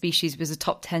that, this species was a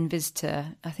top 10 visitor,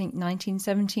 I think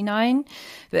 1979.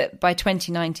 But by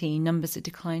 2019, numbers had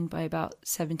declined by about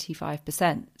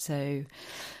 75%. So,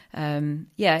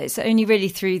 it's only really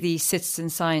through these citizen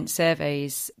science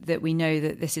surveys that we know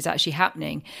that this is actually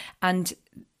happening. And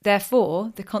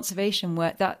therefore, the conservation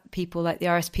work that people like the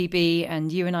RSPB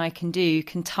and you and I can do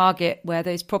can target where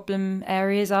those problem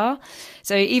areas are.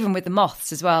 So even with the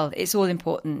moths as well, it's all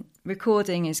important.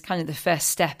 Recording is kind of the first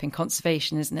step in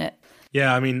conservation, isn't it?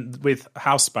 Yeah, I mean, with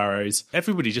house sparrows,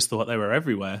 everybody just thought they were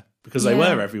everywhere because they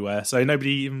were everywhere. So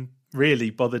nobody even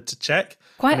really bothered to check.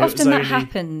 Quite often that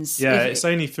happens. Yeah, it's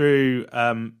only through,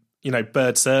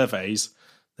 bird surveys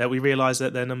that we realised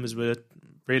that their numbers were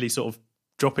really sort of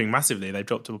dropping massively. They've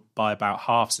dropped by about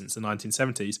half since the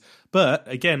 1970s. But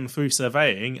again, through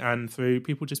surveying and through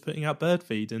people just putting out bird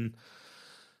feed and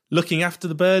looking after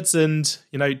the birds, and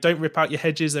don't rip out your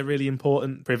hedges. They're really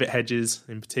important, privet hedges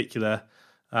in particular.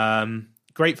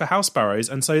 Great for house sparrows,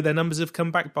 and so their numbers have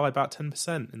come back by about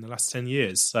 10% in the last 10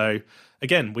 years. So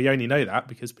again, we only know that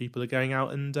because people are going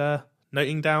out and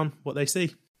noting down what they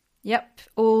see. Yep,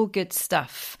 all good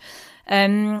stuff.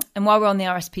 And while we're on the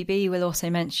RSPB, we'll also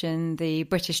mention the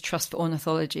British Trust for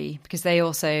Ornithology, because they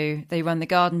run the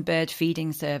Garden Bird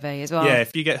Feeding Survey as well. Yeah,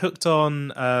 if you get hooked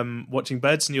on watching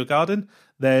birds in your garden,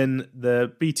 then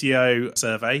the BTO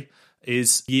survey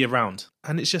is year round,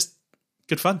 and it's just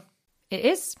good fun. It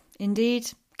is,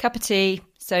 indeed. Cup of tea,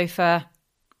 sofa,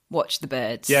 watch the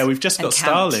birds. Yeah, we've just got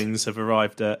starlings have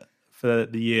arrived for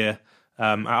the year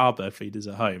at our bird feeders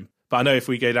at home. But I know if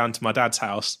we go down to my dad's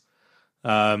house,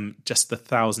 just the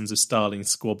thousands of starlings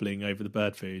squabbling over the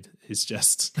bird food is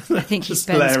just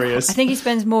hilarious. I think he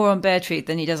spends more on bird food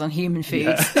than he does on human food.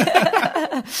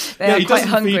 Yeah, he doesn't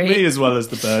hungry. feed me as well as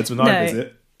the birds when I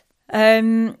visit.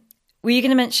 Were you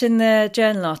going to mention the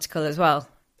journal article as well?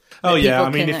 Oh yeah, I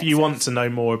mean, if you want to know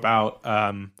more about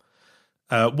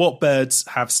what birds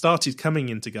have started coming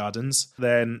into gardens,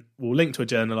 then we'll link to a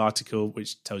journal article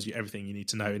which tells you everything you need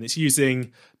to know, and it's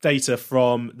using data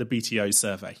from the BTO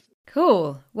survey.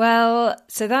 Cool. Well,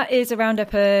 so that is a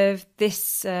roundup of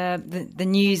this, the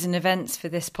news and events for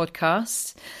this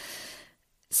podcast.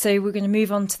 So we're going to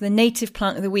move on to the native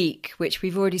plant of the week, which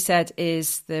we've already said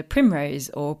is the primrose,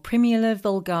 or Primula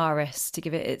vulgaris, to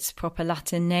give it its proper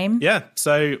Latin name. Yeah,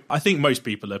 so I think most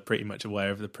people are pretty much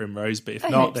aware of the primrose, but if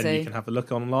not, then you can have a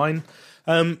look online.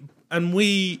 And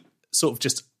we sort of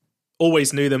just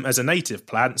always knew them as a native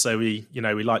plant, so we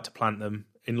like to plant them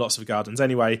in lots of gardens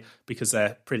anyway, because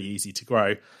they're pretty easy to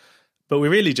grow. But we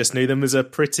really just knew them as a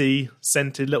pretty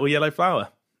scented little yellow flower.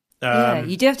 Yeah,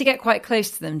 you do have to get quite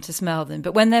close to them to smell them.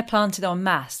 But when they're planted en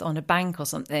masse on a bank or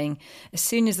something, as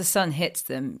soon as the sun hits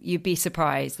them, you'd be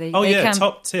surprised.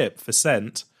 Top tip for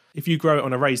scent. If you grow it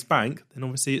on a raised bank, then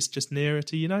obviously it's just nearer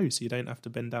to your nose, so you don't have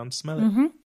to bend down to smell it. Mm-hmm.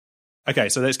 Okay,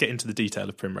 so let's get into the detail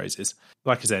of primroses.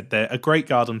 Like I said, they're a great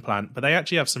garden plant, but they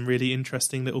actually have some really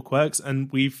interesting little quirks,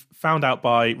 and we've found out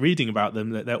by reading about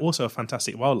them that they're also a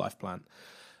fantastic wildlife plant.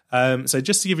 So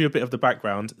just to give you a bit of the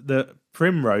background, the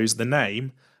primrose, the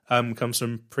name, comes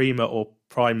from prima or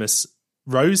primus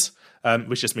rose,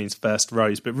 which just means first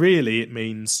rose, but really it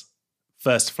means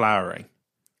first flowering.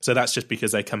 So that's just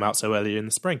because they come out so early in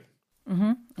the spring.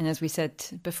 Mm-hmm. And as we said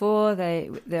before,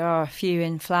 there are a few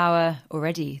in flower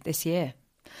already this year,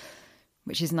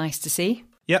 which is nice to see.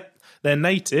 Yep, they're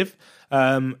native,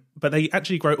 but they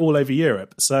actually grow all over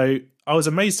Europe. So I was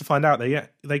amazed to find out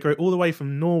they grow all the way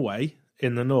from Norway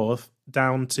in the north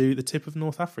down to the tip of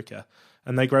North Africa.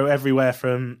 And they grow everywhere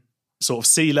from sort of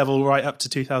sea level right up to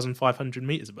 2,500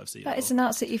 metres above sea level. That is an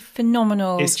absolutely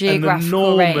phenomenal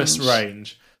geographical range. It's an enormous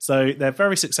range. So they're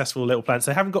very successful little plants.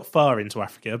 They haven't got far into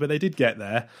Africa, but they did get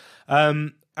there.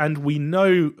 And we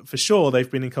know for sure they've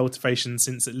been in cultivation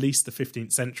since at least the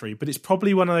 15th century. But it's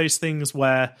probably one of those things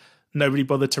where nobody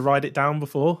bothered to write it down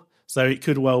before. So it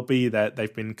could well be that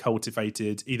they've been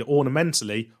cultivated either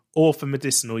ornamentally or for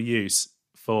medicinal use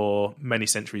for many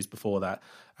centuries before that.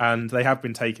 And they have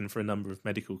been taken for a number of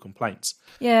medical complaints.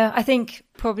 Yeah, I think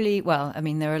probably, well, I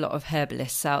mean, there are a lot of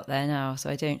herbalists out there now,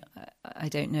 so I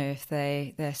don't know if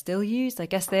they're still used. I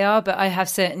guess they are, but I have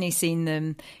certainly seen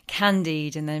them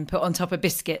candied and then put on top of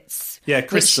biscuits. Yeah,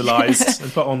 crystallised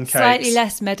and put on cakes. Slightly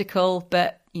less medical,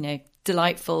 but,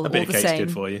 delightful. A bit all of the cake's same.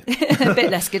 good for you. A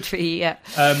bit less good for you, yeah.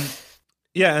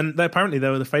 Yeah, and apparently they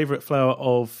were the favourite flower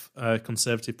of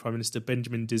Conservative Prime Minister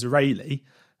Benjamin Disraeli.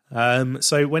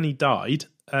 So when he died,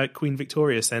 Queen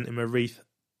Victoria sent him a wreath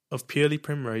of purely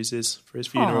primroses for his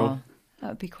funeral. Aww, that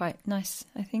would be quite nice,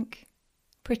 I think.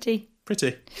 Pretty,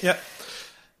 yeah.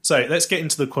 So let's get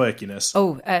into the quirkiness.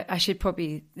 Oh, I should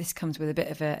probably, this comes with a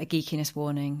bit of a geekiness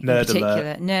warning. Nerd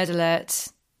alert. Nerd alert,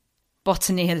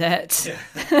 botany alert.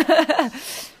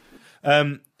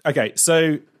 Yeah. Okay,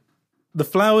 so the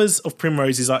flowers of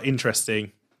primroses are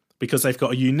interesting because they've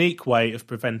got a unique way of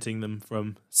preventing them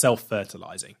from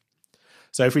self-fertilising.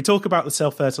 So if we talk about the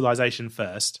self-fertilisation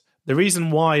first, the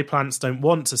reason why plants don't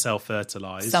want to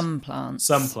self-fertilise... Some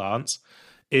plants,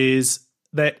 is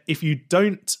that if you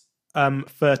don't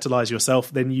fertilise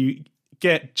yourself, then you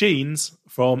get genes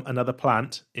from another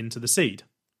plant into the seed.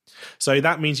 So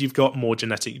that means you've got more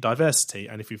genetic diversity.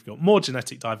 And if you've got more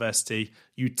genetic diversity,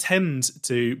 you tend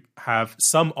to have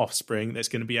some offspring that's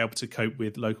going to be able to cope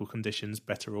with local conditions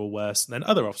better or worse than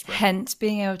other offspring. Hence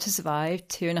being able to survive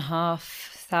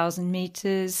 2,500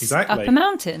 metres up a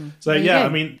mountain. So I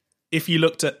mean, if you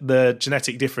looked at the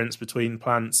genetic difference between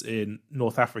plants in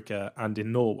North Africa and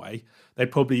in Norway,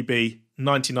 they'd probably be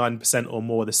 99% or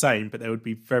more the same, but there would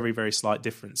be very, very slight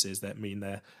differences that mean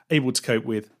they're able to cope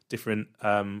with different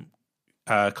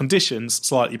conditions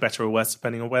slightly better or worse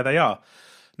depending on where they are.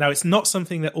 Now, it's not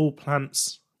something that all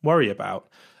plants worry about.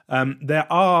 There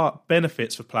are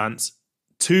benefits for plants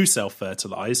to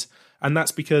self-fertilise, and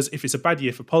that's because if it's a bad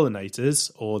year for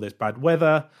pollinators, or there's bad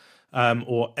weather,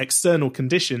 or external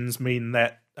conditions mean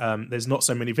that there's not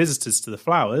so many visitors to the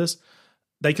flowers,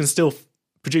 they can still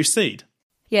produce seed.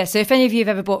 Yeah, so if any of you have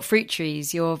ever bought fruit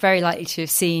trees, you're very likely to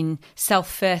have seen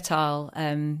self-fertile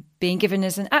being given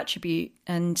as an attribute.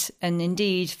 And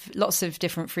indeed, lots of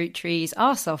different fruit trees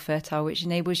are self-fertile, which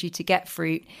enables you to get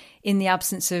fruit in the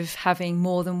absence of having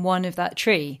more than one of that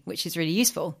tree, which is really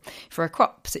useful for a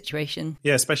crop situation.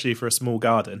 Yeah, especially for a small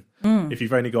garden. If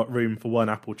you've only got room for one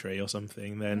apple tree or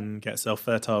something, then get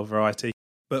self-fertile variety.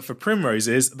 But for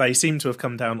primroses, they seem to have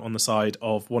come down on the side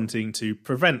of wanting to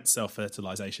prevent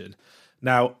self-fertilisation.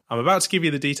 Now, I'm about to give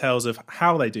you the details of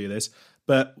how they do this,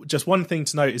 but just one thing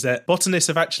to note is that botanists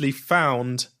have actually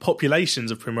found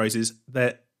populations of primroses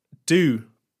that do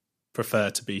prefer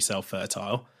to be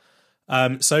self-fertile.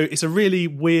 So it's a really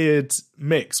weird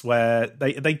mix where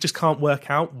they just can't work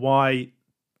out why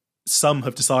some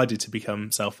have decided to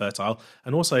become self-fertile,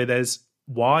 and also there's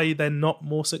why they're not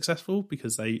more successful,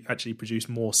 because they actually produce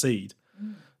more seed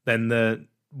than the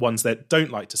ones that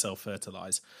don't like to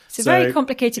self-fertilise. It's a very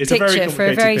complicated picture for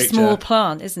a very small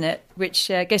plant, isn't it? Which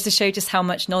goes to show just how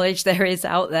much knowledge there is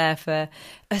out there for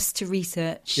us to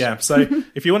research. Yeah, so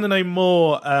if you want to know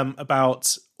more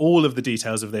about all of the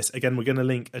details of this, again, we're going to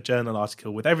link a journal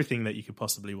article with everything that you could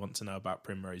possibly want to know about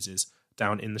primroses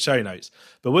down in the show notes.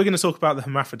 But we're going to talk about the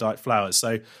hermaphrodite flowers.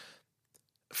 So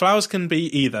flowers can be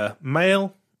either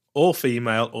male or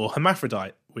female or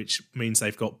hermaphrodite, which means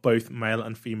they've got both male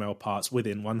and female parts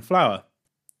within one flower.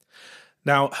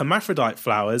 Now, hermaphrodite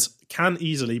flowers can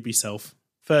easily be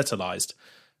self-fertilised,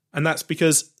 and that's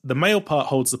because the male part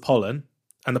holds the pollen,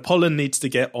 and the pollen needs to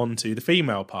get onto the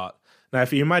female part. Now,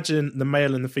 if you imagine the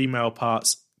male and the female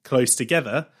parts close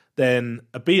together, then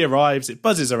a bee arrives, it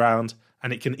buzzes around,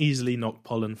 and it can easily knock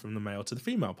pollen from the male to the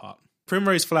female part.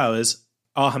 Primrose flowers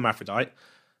are hermaphrodite,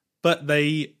 but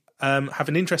they have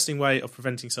an interesting way of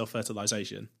preventing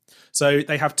self-fertilisation. So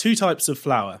they have two types of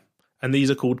flower, and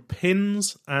these are called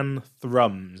pins and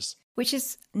thrums. Which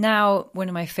is now one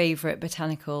of my favourite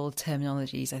botanical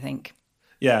terminologies, I think.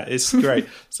 Yeah, it's great.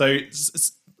 So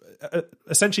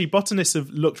essentially, botanists have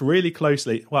looked really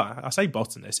closely. Well, I say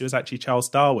botanist, it was actually Charles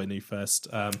Darwin who first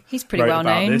He's pretty well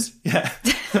known. This. Yeah.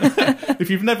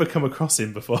 If you've never come across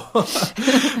him before.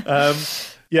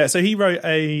 Yeah, so he wrote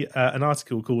an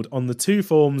article called On the Two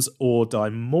Forms or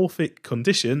Dimorphic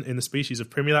Condition in the Species of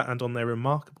Primula and on Their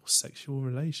Remarkable Sexual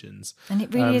Relations. And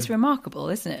it really is remarkable,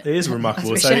 isn't it? It is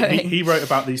remarkable. So he wrote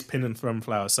about these pin and thrum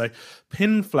flowers. So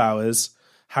pin flowers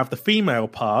have the female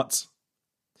part,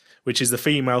 which is the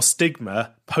female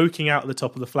stigma, poking out at the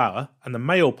top of the flower, and the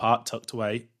male part tucked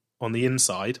away on the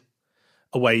inside,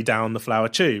 away down the flower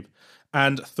tube.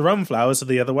 And thrum flowers are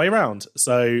the other way around.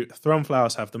 So thrum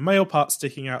flowers have the male part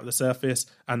sticking out at the surface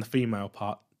and the female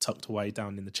part tucked away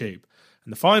down in the tube.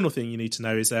 And the final thing you need to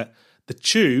know is that the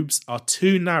tubes are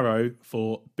too narrow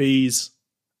for bees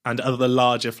and other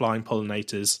larger flying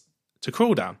pollinators to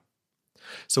crawl down.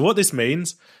 So what this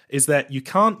means is that you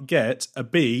can't get a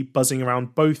bee buzzing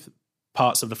around both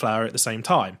parts of the flower at the same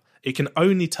time. It can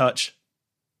only touch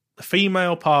the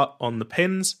female part on the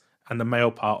pins and the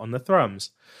male part on the thrums.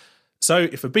 So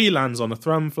if a bee lands on a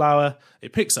thrum flower,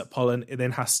 it picks up pollen, it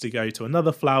then has to go to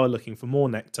another flower looking for more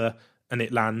nectar, and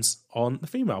it lands on the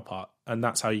female part. And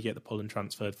that's how you get the pollen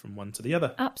transferred from one to the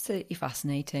other. Absolutely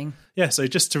fascinating. Yeah, so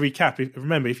just to recap,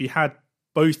 remember, if you had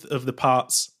both of the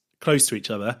parts close to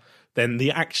each other, then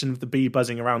the action of the bee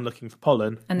buzzing around looking for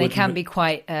pollen... And they can be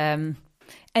quite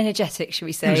energetic, shall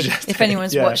we say, if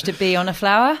anyone's watched a bee on a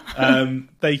flower.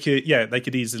 They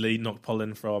could easily knock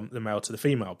pollen from the male to the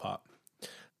female part.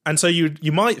 And so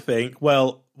you might think,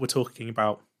 well, we're talking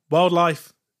about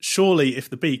wildlife. Surely if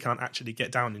the bee can't actually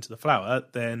get down into the flower,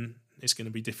 then it's going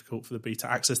to be difficult for the bee to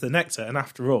access the nectar. And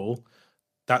after all,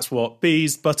 that's what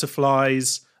bees,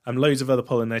 butterflies, and loads of other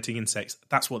pollinating insects,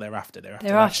 that's what they're after. They're after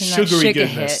that sugary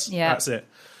goodness. Hit, yeah. That's it.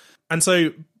 And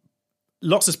so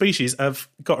lots of species have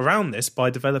got around this by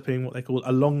developing what they call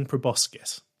a long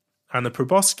proboscis. And the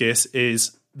proboscis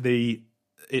is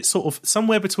it's sort of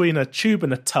somewhere between a tube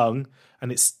and a tongue,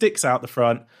 and it sticks out the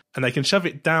front, and they can shove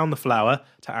it down the flower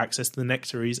to access the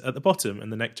nectaries at the bottom,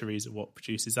 and the nectaries are what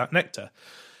produces that nectar.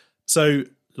 So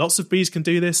lots of bees can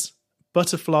do this.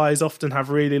 Butterflies often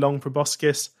have really long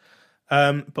proboscis,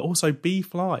 but also bee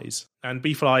flies. And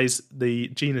bee flies, the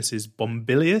genus is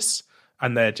Bombilius,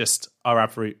 and they're just our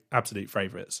absolute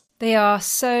favourites. They are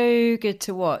so good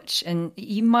to watch, and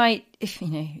you might,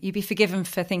 you'd be forgiven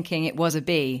for thinking it was a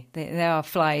bee. They are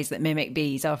flies that mimic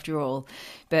bees after all.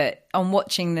 But on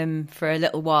watching them for a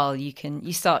little while,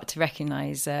 you start to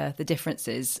recognise the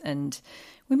differences. And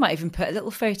we might even put a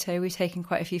little photo. We've taken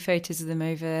quite a few photos of them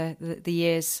over the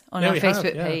years on our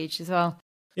Facebook page as well.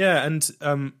 Yeah,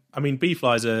 and bee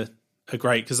flies are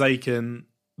great because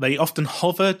they often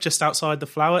hover just outside the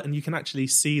flower, and you can actually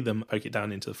see them poke it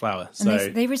down into the flower. So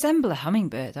and they resemble a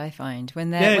hummingbird, I find,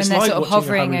 when they're sort of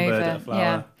hovering over.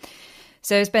 Yeah.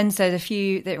 So as Ben said,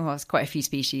 there's quite a few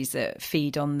species that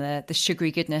feed on the sugary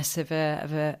goodness of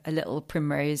a little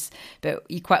primrose, but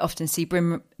you quite often see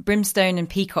brimstone and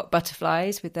peacock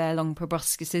butterflies with their long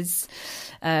proboscises,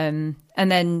 and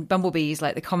then bumblebees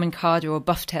like the common carder or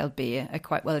buff-tailed bee are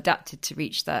quite well adapted to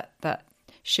reach that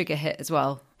sugar hit as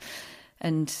well.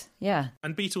 And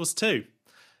beetles too.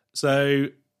 So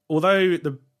although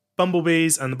the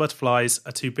bumblebees and the butterflies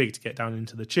are too big to get down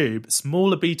into the tube,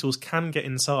 smaller beetles can get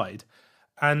inside.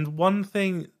 And one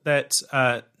thing that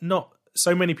not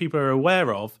so many people are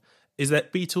aware of is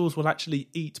that beetles will actually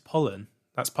eat pollen.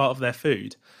 That's part of their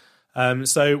food.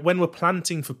 So when we're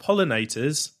planting for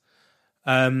pollinators,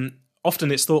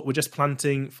 often it's thought we're just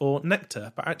planting for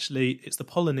nectar, but actually it's the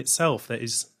pollen itself that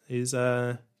is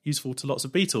useful to lots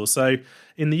of beetles. So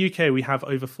in the UK, we have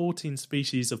over 14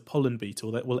 species of pollen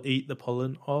beetle that will eat the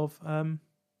pollen of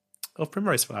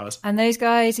primrose flowers. And those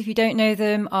guys, if you don't know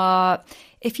them, are,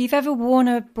 if you've ever worn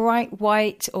a bright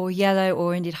white or yellow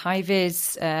or indeed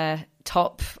high-vis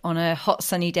top on a hot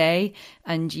sunny day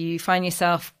and you find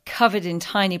yourself covered in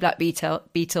tiny black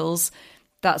beetles,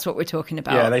 that's what we're talking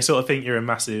about. Yeah, they sort of think you're a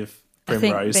massive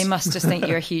primrose. I think they must just think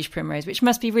you're a huge primrose, which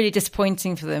must be really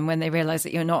disappointing for them when they realise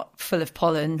that you're not full of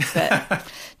pollen. But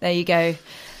there you go.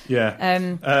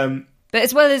 Yeah. But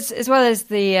as well as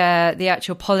the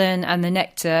actual pollen and the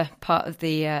nectar part of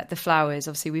the flowers,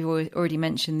 obviously we've already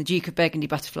mentioned the Duke of Burgundy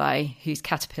butterfly, whose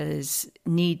caterpillars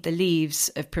need the leaves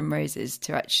of primroses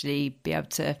to actually be able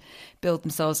to build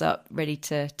themselves up, ready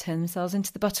to turn themselves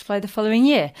into the butterfly the following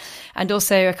year. And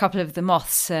also a couple of the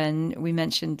moths, and we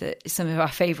mentioned that some of our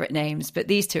favourite names, but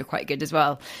these two are quite good as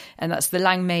well. And that's the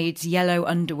Langmaid's yellow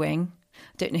underwing.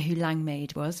 Don't know who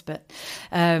Langmaid was, but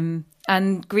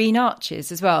and green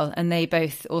arches as well, and they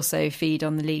both also feed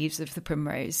on the leaves of the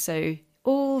primrose. So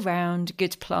all round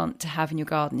good plant to have in your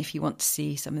garden if you want to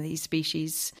see some of these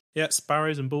species. Yeah,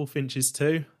 sparrows and bullfinches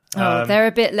too. They're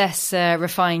a bit less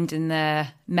refined in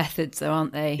their methods, though,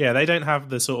 aren't they? Yeah, they don't have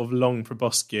the sort of long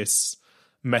proboscis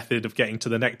method of getting to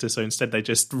the nectar, so instead they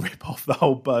just rip off the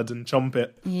whole bud and chomp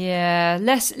it. Yeah,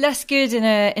 less good in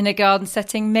a garden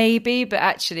setting maybe, but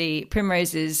actually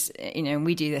primroses, and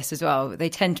we do this as well, they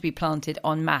tend to be planted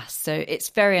en masse, so it's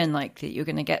very unlikely that you're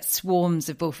going to get swarms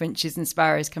of bullfinches and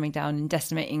sparrows coming down and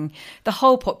decimating the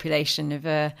whole population of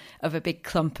a big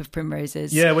clump of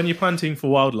primroses. Yeah, when you're planting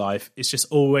for wildlife, it's just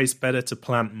always better to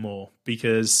plant more,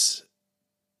 because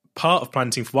part of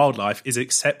planting for wildlife is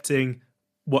accepting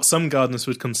what some gardeners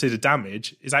would consider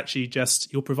damage is actually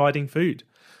just you're providing food.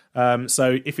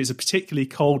 So if it's a particularly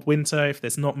cold winter, if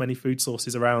there's not many food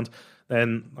sources around,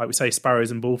 then, like we say,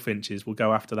 sparrows and bullfinches will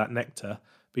go after that nectar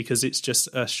because it's just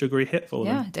a sugary hit for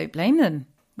them. Yeah, don't blame them.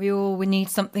 We need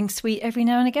something sweet every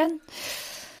now and again.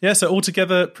 Yeah, so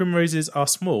altogether, primroses are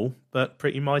small, but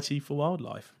pretty mighty for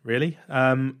wildlife, really.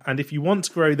 And if you want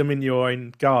to grow them in your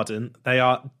own garden, they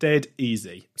are dead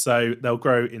easy. So they'll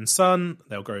grow in sun,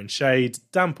 they'll grow in shade,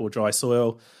 damp or dry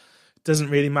soil. Doesn't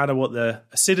really matter what the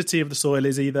acidity of the soil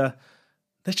is either.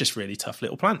 They're just really tough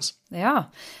little plants. They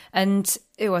are. And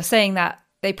saying that,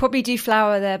 they probably do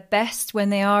flower their best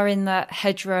when they are in that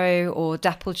hedgerow or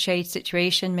dappled shade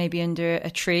situation, maybe under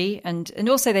a tree. And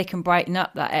also they can brighten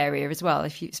up that area as well,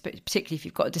 particularly if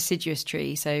you've got a deciduous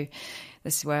tree. So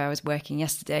this is where I was working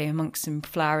yesterday amongst some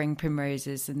flowering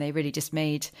primroses, and they really just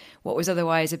made what was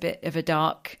otherwise a bit of a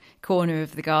dark corner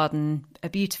of the garden a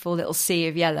beautiful little sea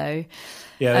of yellow.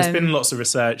 Yeah, there's been lots of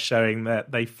research showing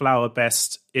that they flower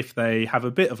best if they have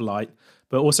a bit of light.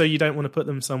 But also you don't want to put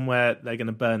them somewhere they're going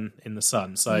to burn in the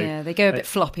sun. So yeah, they go a bit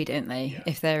floppy, don't they? Yeah.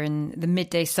 If they're in the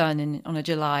midday sun on a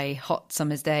July hot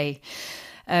summer's day.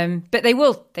 But they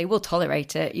will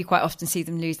tolerate it. You quite often see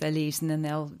them lose their leaves and then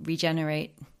they'll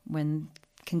regenerate when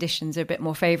conditions are a bit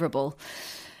more favourable.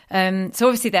 So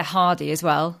obviously they're hardy as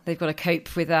well. They've got to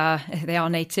cope with they are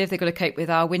native, they've got to cope with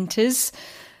our winters.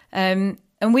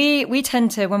 And we tend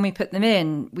to, when we put them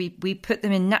in, we put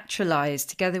them in naturalised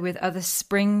together with other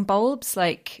spring bulbs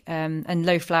and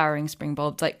low flowering spring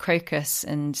bulbs like crocus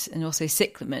and also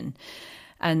cyclamen.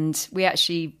 And we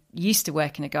actually used to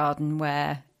work in a garden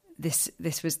where this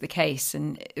was the case,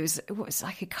 and it was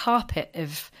like a carpet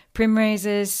of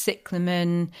primroses,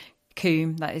 cyclamen,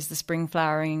 coum, that is the spring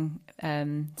flowering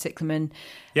cyclamen.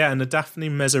 Yeah, and the Daphne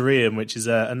mesoreum, which is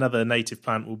another native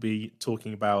plant we'll be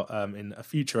talking about in a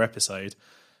future episode.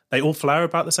 They all flower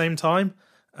about the same time,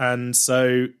 and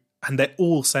they're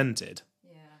all scented.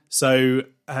 Yeah. So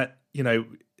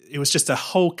it was just a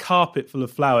whole carpet full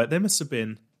of flower. There must have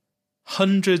been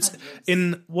hundreds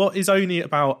in what is only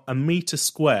about a metre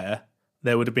square.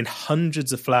 There would have been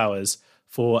hundreds of flowers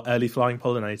for early flying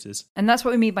pollinators. And that's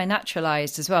what we mean by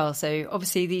naturalised as well. So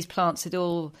obviously these plants had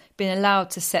all been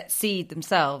allowed to set seed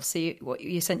themselves. So what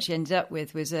you essentially ended up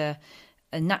with was a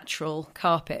natural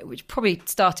carpet, which probably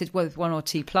started with one or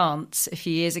two plants a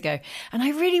few years ago. And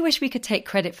I really wish we could take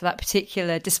credit for that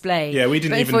particular display. Yeah, we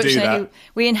didn't even do that.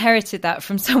 We inherited that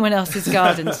from someone else's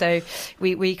garden, so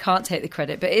we can't take the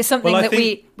credit. But it's something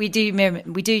we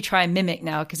do try and mimic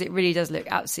now, because it really does look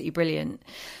absolutely brilliant.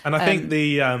 And I think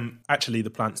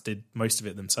the plants did most of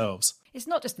it themselves. It's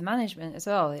not just the management as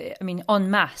well. I mean,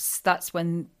 en masse, that's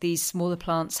when these smaller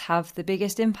plants have the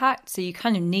biggest impact. So you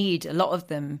kind of need a lot of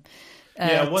them.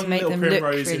 One to make little them primrose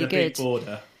look really in a good. big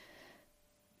border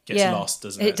gets lost,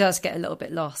 doesn't it? It does get a little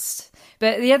bit lost.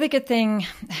 But the other good thing,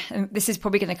 and this is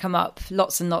probably going to come up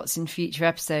lots and lots in future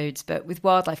episodes, but with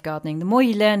wildlife gardening, the more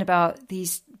you learn about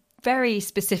these very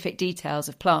specific details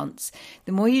of plants,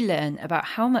 the more you learn about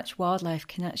how much wildlife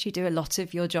can actually do a lot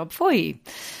of your job for you.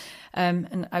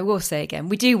 And I will say again,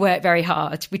 we do work very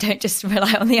hard. We don't just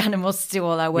rely on the animals to do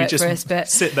all our work for us. But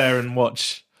sit there and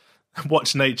watch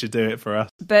nature do it for us.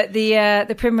 But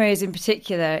the primrose in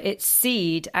particular, its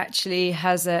seed actually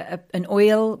has an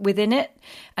oil within it,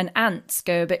 and ants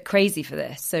go a bit crazy for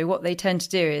this. So what they tend to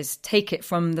do is take it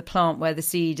from the plant where the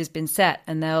seed has been set,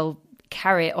 and they'll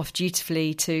carry it off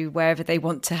dutifully to wherever they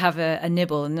want to have a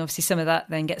nibble. And obviously some of that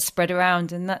then gets spread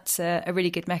around, and that's a really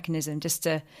good mechanism just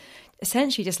to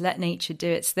essentially just let nature do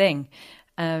its thing,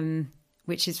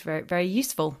 which is very, very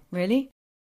useful, really.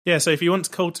 Yeah, so if you want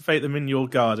to cultivate them in your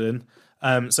garden,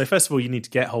 so first of all, you need to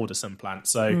get hold of some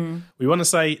plants. So we want to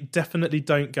say definitely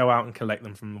don't go out and collect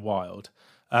them from the wild.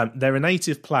 They're a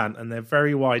native plant and they're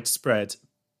very widespread,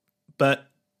 but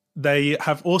they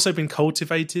have also been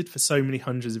cultivated for so many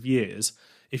hundreds of years.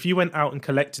 If you went out and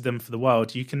collected them for the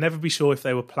wild, you can never be sure if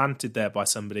they were planted there by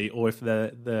somebody or if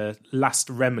they're the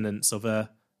last remnants of a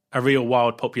real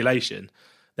wild population.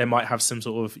 They might have some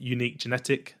sort of unique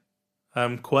genetic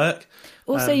quirk.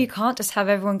 Also, you can't just have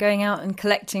everyone going out and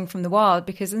collecting from the wild,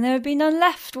 because then there would be none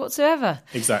left whatsoever.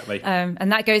 Exactly.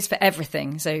 And that goes for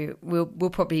everything. So we'll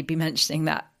probably be mentioning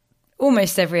that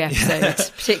almost every episode,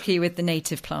 particularly with the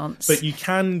native plants. But you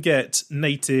can get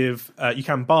you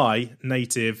can buy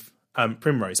native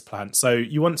primrose plants. So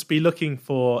you want to be looking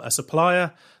for a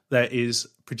supplier that is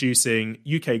producing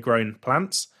UK grown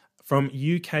plants from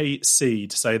UK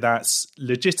seed. So that's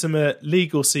legitimate,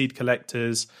 legal seed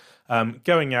collectors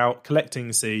going out,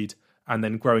 collecting seed, and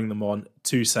then growing them on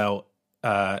to sell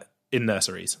in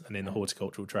nurseries and in the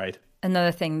horticultural trade.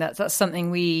 Another thing, that's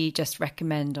something we just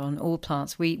recommend on all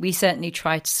plants. We certainly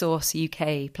try to source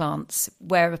UK plants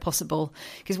wherever possible,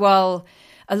 because while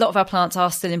a lot of our plants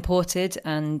are still imported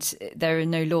and there are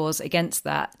no laws against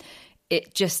that,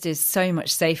 it just is so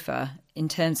much safer in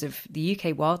terms of the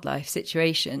UK wildlife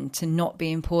situation to not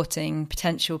be importing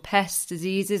potential pests,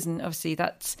 diseases, and obviously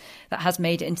that has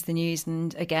made it into the news.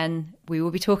 And again, we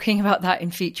will be talking about that in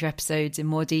future episodes in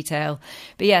more detail.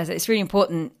 But yeah, it's really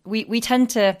important. We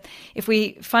tend to, if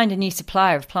we find a new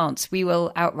supplier of plants, we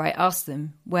will outright ask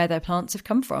them where their plants have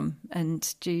come from,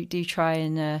 and do try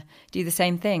and do the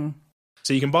same thing.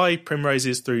 So you can buy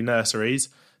primroses through nurseries,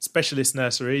 specialist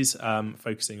nurseries,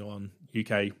 focusing on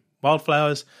UK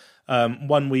wildflowers.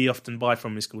 One we often buy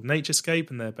from is called Naturescape,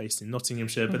 and they're based in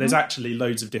Nottinghamshire, but there's actually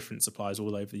loads of different suppliers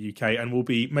all over the UK, and we'll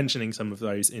be mentioning some of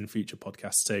those in future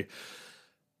podcasts too.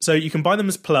 So you can buy them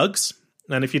as plugs,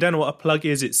 and if you don't know what a plug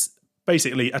is, it's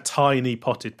basically a tiny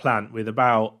potted plant with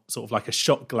about sort of like a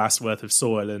shot glass worth of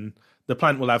soil, and the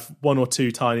plant will have one or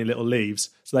two tiny little leaves.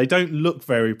 So they don't look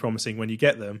very promising when you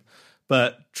get them,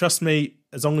 but trust me,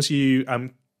 as long as you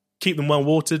keep them well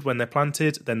watered when they're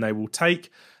planted, then they will take,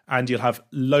 and you'll have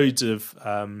loads of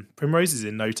primroses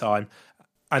in no time.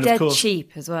 And they're of course,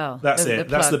 cheap as well. That's it.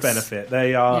 That's the benefit.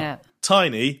 They are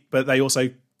tiny, but they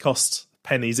also cost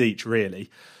pennies each, really.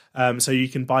 So you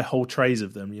can buy whole trays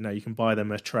of them. You know, you can buy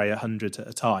them a tray 100 at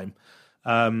a time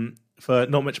for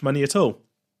not much money at all.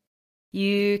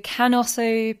 You can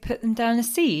also put them down as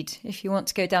seed if you want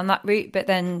to go down that route. But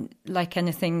then, like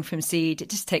anything from seed, it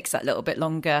just takes that little bit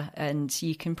longer. And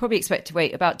you can probably expect to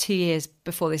wait about 2 years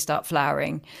before they start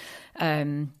flowering,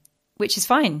 which is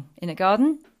fine in a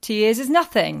garden. 2 years is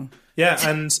nothing. Yeah,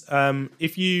 and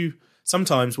if you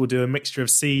sometimes we'll do a mixture of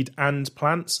seed and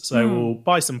plants. So we'll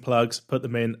buy some plugs, put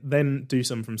them in, then do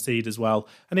some from seed as well.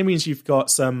 And it means you've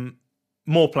got some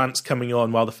more plants coming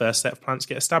on while the first set of plants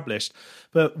get established.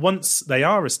 But once they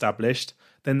are established,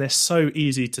 then they're so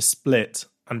easy to split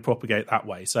and propagate that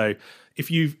way. So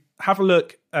if you have a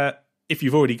look at, if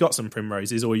you've already got some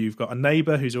primroses or you've got a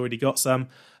neighbour who's already got some,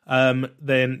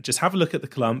 then just have a look at the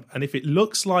clump. And if it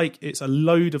looks like it's a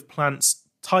load of plants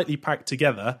tightly packed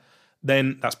together,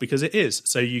 then that's because it is.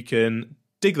 So you can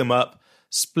dig them up,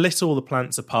 split all the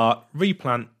plants apart,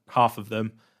 replant half of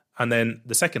them, and then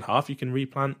the second half you can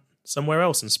replant somewhere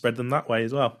else and spread them that way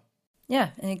as well. Yeah,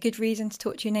 and a good reason to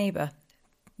talk to your neighbour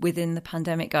within the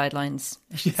pandemic guidelines,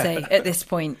 I should say, at this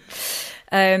point.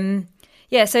 So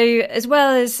as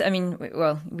well as,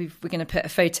 we're going to put a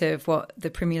photo of what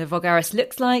the Primula vulgaris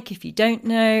looks like, if you don't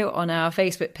know, on our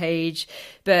Facebook page.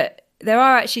 But there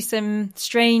are actually some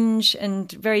strange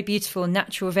and very beautiful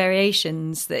natural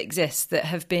variations that exist that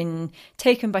have been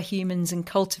taken by humans and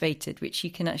cultivated, which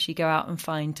you can actually go out and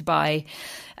find to buy.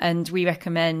 And we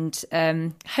recommend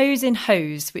Hose in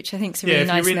Hose, which I think is a really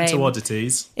nice name. If you're into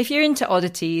oddities. If you're into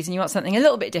oddities and you want something a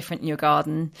little bit different in your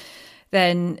garden,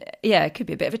 then, it could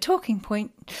be a bit of a talking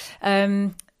point.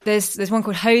 There's one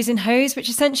called Hose in Hose, which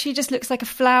essentially just looks like a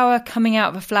flower coming out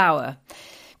of a flower.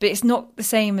 But it's not the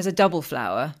same as a double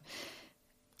flower.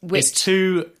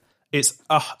 It's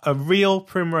a real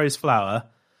primrose flower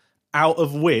out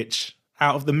of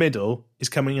the middle is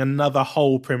coming another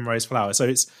whole primrose flower. So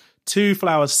it's two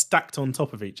flowers stacked on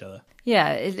top of each other.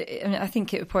 Yeah, I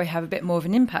think it would probably have a bit more of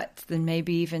an impact than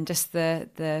maybe even just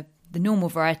the normal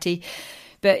variety.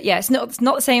 But yeah, it's not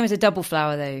the same as a double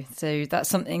flower though. So that's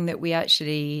something that we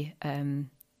actually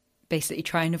basically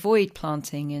try and avoid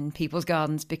planting in people's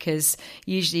gardens, because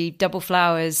usually double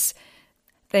flowers,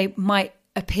 they might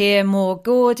appear more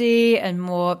gaudy and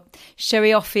more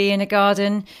showy-offy in a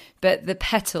garden, but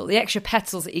the extra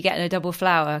petals that you get in a double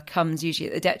flower comes usually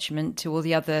at the detriment to all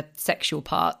the other sexual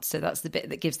parts. So that's the bit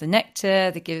that gives the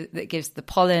nectar, that gives the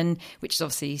pollen, which is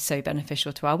obviously so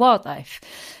beneficial to our wildlife.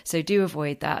 So do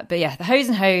avoid that. But yeah, the Hose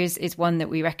and Hose is one that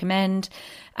we recommend.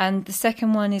 And the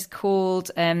second one is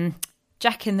called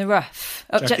Jack in the Rough.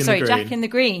 Jack in the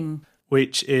Green.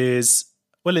 Which is,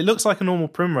 well, it looks like a normal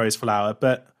primrose flower,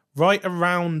 but right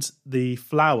around the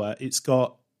flower, it's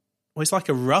like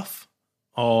a ruff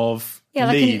of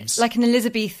leaves. Like an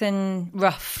Elizabethan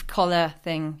ruff collar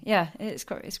thing. Yeah, it's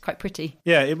quite pretty.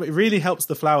 Yeah, it really helps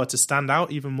the flower to stand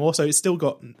out even more. So it's still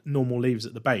got normal leaves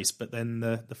at the base, but then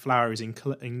the flower is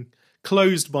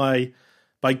enclosed by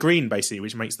green, basically,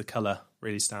 which makes the colour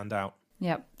really stand out.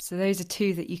 Yep, so those are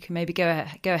two that you can maybe go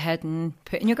ahead and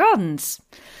put in your gardens.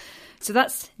 So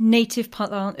that's Native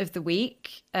Plant of the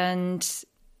Week, and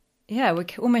yeah, we're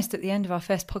almost at the end of our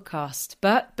first podcast.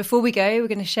 But before we go, we're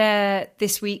going to share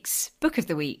this week's Book of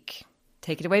the Week.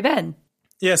 Take it away, Ben.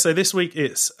 Yeah, so this week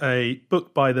it's a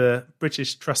book by the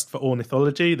British Trust for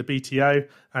Ornithology, the BTO,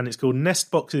 and it's called Nest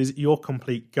Boxes, Your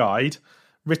Complete Guide,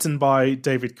 written by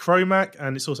David Cromack,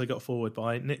 and it's also got a foreword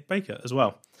by Nick Baker as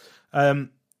well.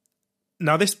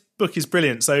 Now, this book is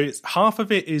brilliant. So half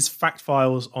of it is fact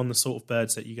files on the sort of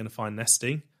birds that you're going to find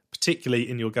nesting, particularly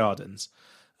in your gardens.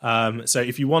 So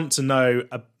if you want to know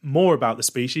more about the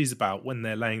species, about when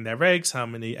they're laying their eggs, how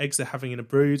many eggs they're having in a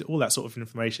brood, all that sort of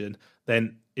information,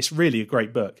 then it's really a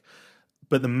great book.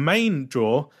 But the main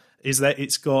draw is that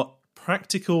it's got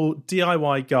practical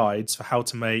DIY guides for how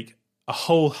to make a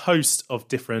whole host of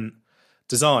different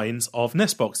designs of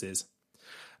nest boxes.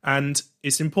 And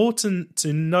it's important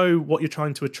to know what you're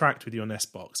trying to attract with your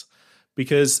nest box,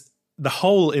 because the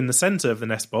hole in the centre of the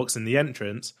nest box in the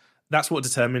entrance, that's what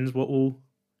determines what will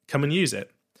come and use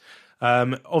it.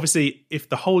 Obviously, if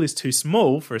the hole is too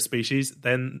small for a species,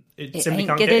 then it simply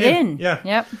can't get it in. Yeah.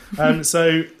 Yep.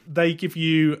 So they give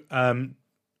you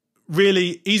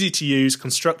really easy to use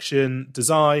construction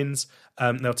designs.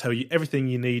 They'll tell you everything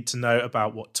you need to know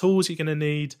about what tools you're going to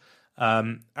need.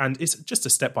 And it's just a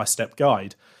step-by-step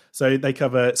guide. So they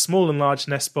cover small and large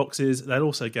nest boxes. They'll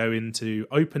also go into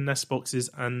open nest boxes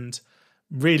and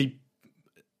really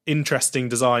interesting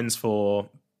designs for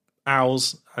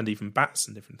owls and even bats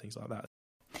and different things like that.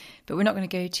 But we're not going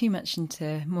to go too much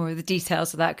into more of the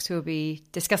details of that, because we'll be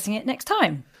discussing it next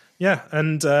time. Yeah,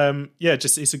 and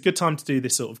just it's a good time to do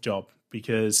this sort of job,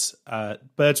 because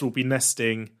birds will be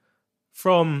nesting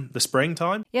from the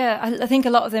springtime. Yeah, I think a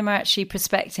lot of them are actually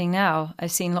prospecting now.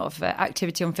 I've seen a lot of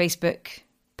activity on Facebook,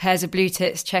 pairs of blue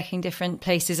tits checking different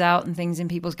places out and things in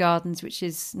people's gardens, which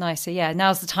is nice. So yeah,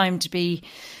 now's the time to be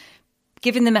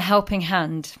giving them a helping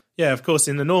hand. Yeah, of course,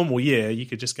 in the normal year, you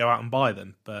could just go out and buy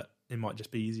them, but it might just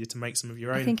be easier to make some of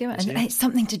your own. I think it's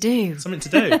something to do. Something to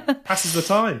do. Passes the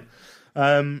time.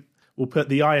 We'll put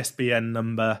the ISBN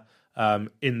number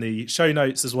in the show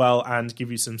notes as well, and give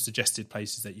you some suggested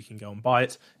places that you can go and buy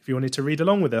it if you wanted to read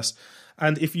along with us.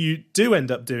 And if you do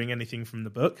end up doing anything from the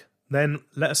book, then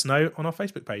let us know on our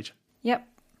Facebook page. Yep.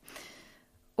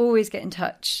 Always get in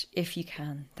touch if you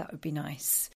can. That would be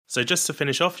nice. So just to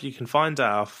finish off, you can find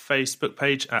our Facebook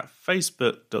page at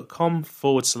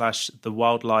facebook.com/The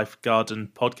Wildlife Garden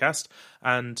Podcast.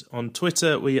 And on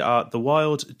Twitter, we are The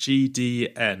Wild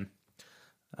GDN.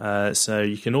 So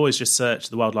you can always just search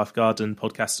The Wildlife Garden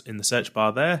Podcast in the search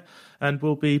bar there. And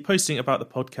we'll be posting about the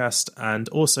podcast. And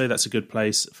also that's a good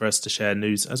place for us to share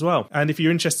news as well. And if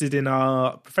you're interested in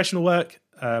our professional work,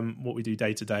 what we do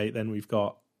day to day, then we've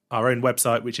got our own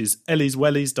website, which is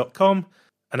ellieswellies.com.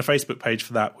 And a Facebook page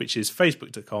for that, which is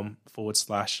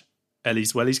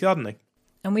facebook.com/Ellie's Gardening.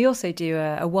 And we also do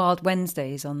a Wild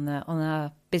Wednesdays on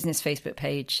our business Facebook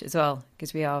page as well,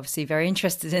 because we are obviously very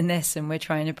interested in this and we're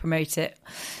trying to promote it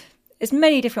as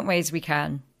many different ways as we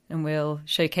can. And we'll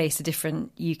showcase a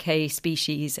different UK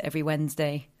species every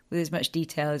Wednesday with as much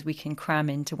detail as we can cram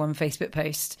into one Facebook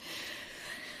post.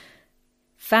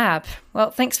 Fab.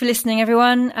 Well, thanks for listening,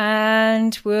 everyone.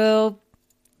 And we'll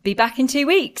be back in 2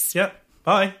 weeks. Yep.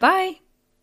 Bye. Bye.